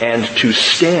place and to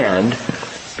stand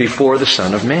before the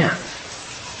Son of Man.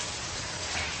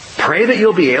 Pray that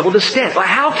you'll be able to stand. Well,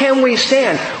 how can we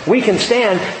stand? We can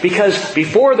stand because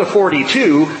before the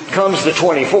 42 comes the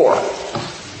 24.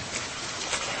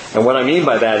 And what I mean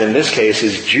by that in this case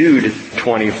is Jude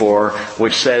 24,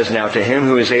 which says, now to him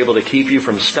who is able to keep you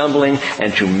from stumbling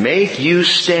and to make you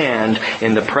stand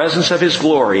in the presence of his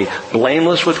glory,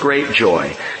 blameless with great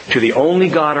joy, to the only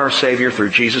God our Savior through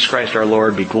Jesus Christ our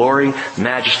Lord, be glory,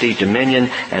 majesty, dominion,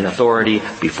 and authority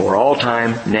before all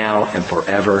time, now and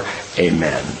forever.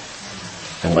 Amen.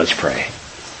 And let's pray.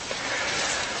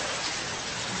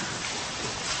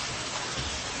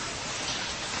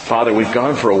 Father, we've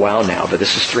gone for a while now, but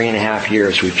this is 3.5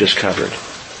 years we've just covered.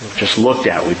 We've just looked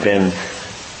at. We've been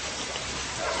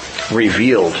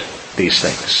revealed these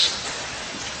things.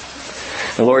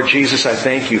 And Lord Jesus, I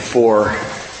thank you for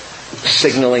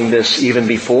signaling this even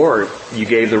before you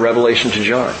gave the revelation to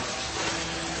John.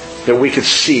 That we could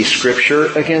see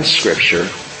Scripture against Scripture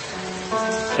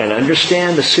and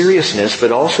understand the seriousness,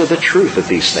 but also the truth of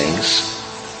these things.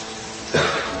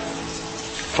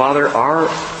 Father, our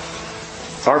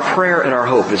prayer and our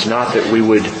hope is not that we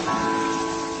would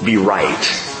be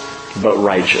right, but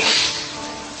righteous.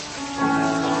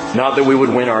 Not that we would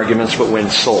win arguments, but win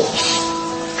souls.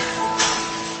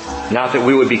 Not that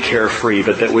we would be carefree,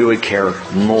 but that we would care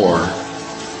more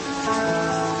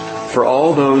for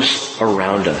all those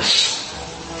around us.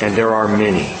 And there are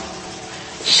many,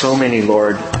 so many,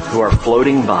 Lord, who are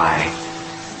floating by,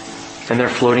 and they're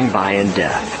floating by in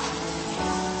death.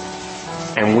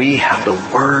 And we have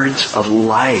the words of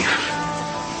life.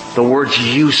 The words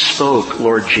you spoke,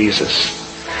 Lord Jesus.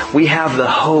 We have the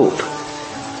hope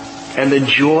and the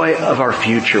joy of our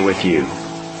future with you.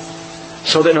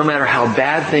 So that no matter how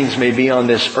bad things may be on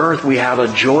this earth, we have a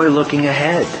joy looking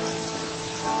ahead.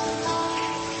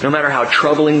 No matter how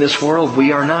troubling this world,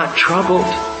 we are not troubled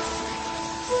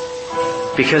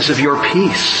because of your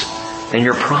peace and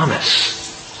your promise.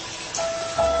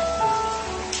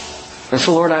 And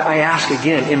so, Lord, I ask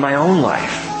again in my own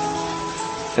life,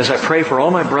 as I pray for all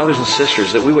my brothers and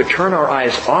sisters, that we would turn our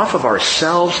eyes off of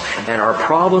ourselves and our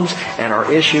problems and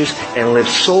our issues and live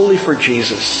solely for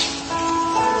Jesus.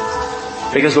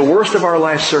 Because the worst of our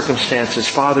life circumstances,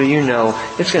 Father, you know,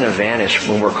 it's going to vanish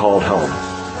when we're called home.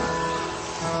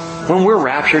 When we're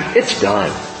raptured, it's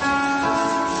done.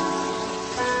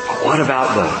 But what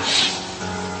about those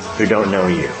who don't know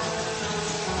you?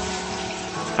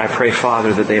 I pray,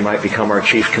 Father, that they might become our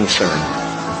chief concern.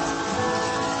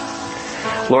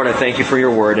 Lord, I thank you for your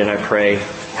word, and I pray,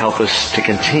 help us to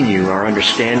continue our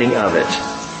understanding of it.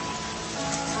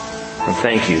 And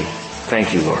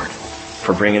thank you, Lord,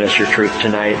 for bringing us your truth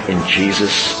tonight in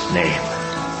Jesus' name.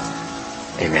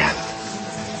 Amen.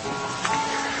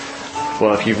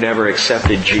 Well, if you've never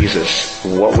accepted Jesus,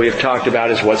 what we've talked about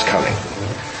is what's coming.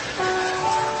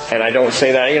 And I don't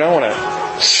say that, I don't want to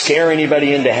scare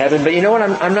anybody into heaven, but you know what?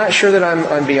 I'm not sure that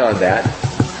I'm beyond that.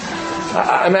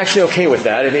 I'm actually okay with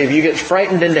that. If you get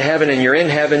frightened into heaven and you're in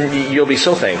heaven, you'll be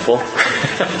so thankful.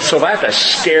 So if I have to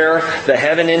scare the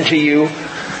heaven into you,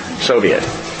 so be it.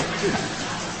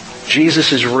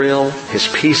 Jesus is real. His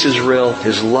peace is real.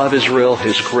 His love is real.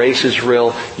 His grace is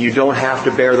real. You don't have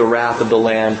to bear the wrath of the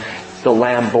Lamb. The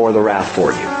Lamb bore the wrath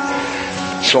for you.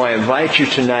 So I invite you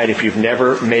tonight, if you've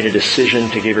never made a decision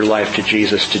to give your life to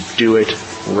Jesus, to do it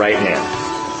right now.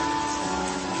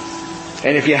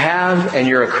 And if you have, and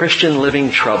you're a Christian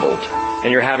living troubled,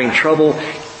 and you're having trouble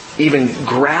even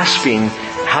grasping,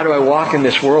 how do I walk in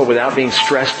this world without being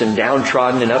stressed and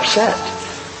downtrodden and upset?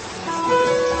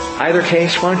 Either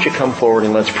case, why don't you come forward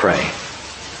and let's pray.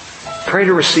 Pray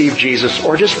to receive Jesus,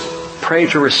 or just pray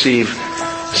to receive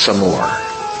some more.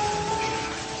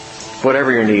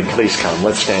 Whatever your need, please come.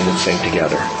 Let's stand and sing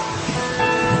together.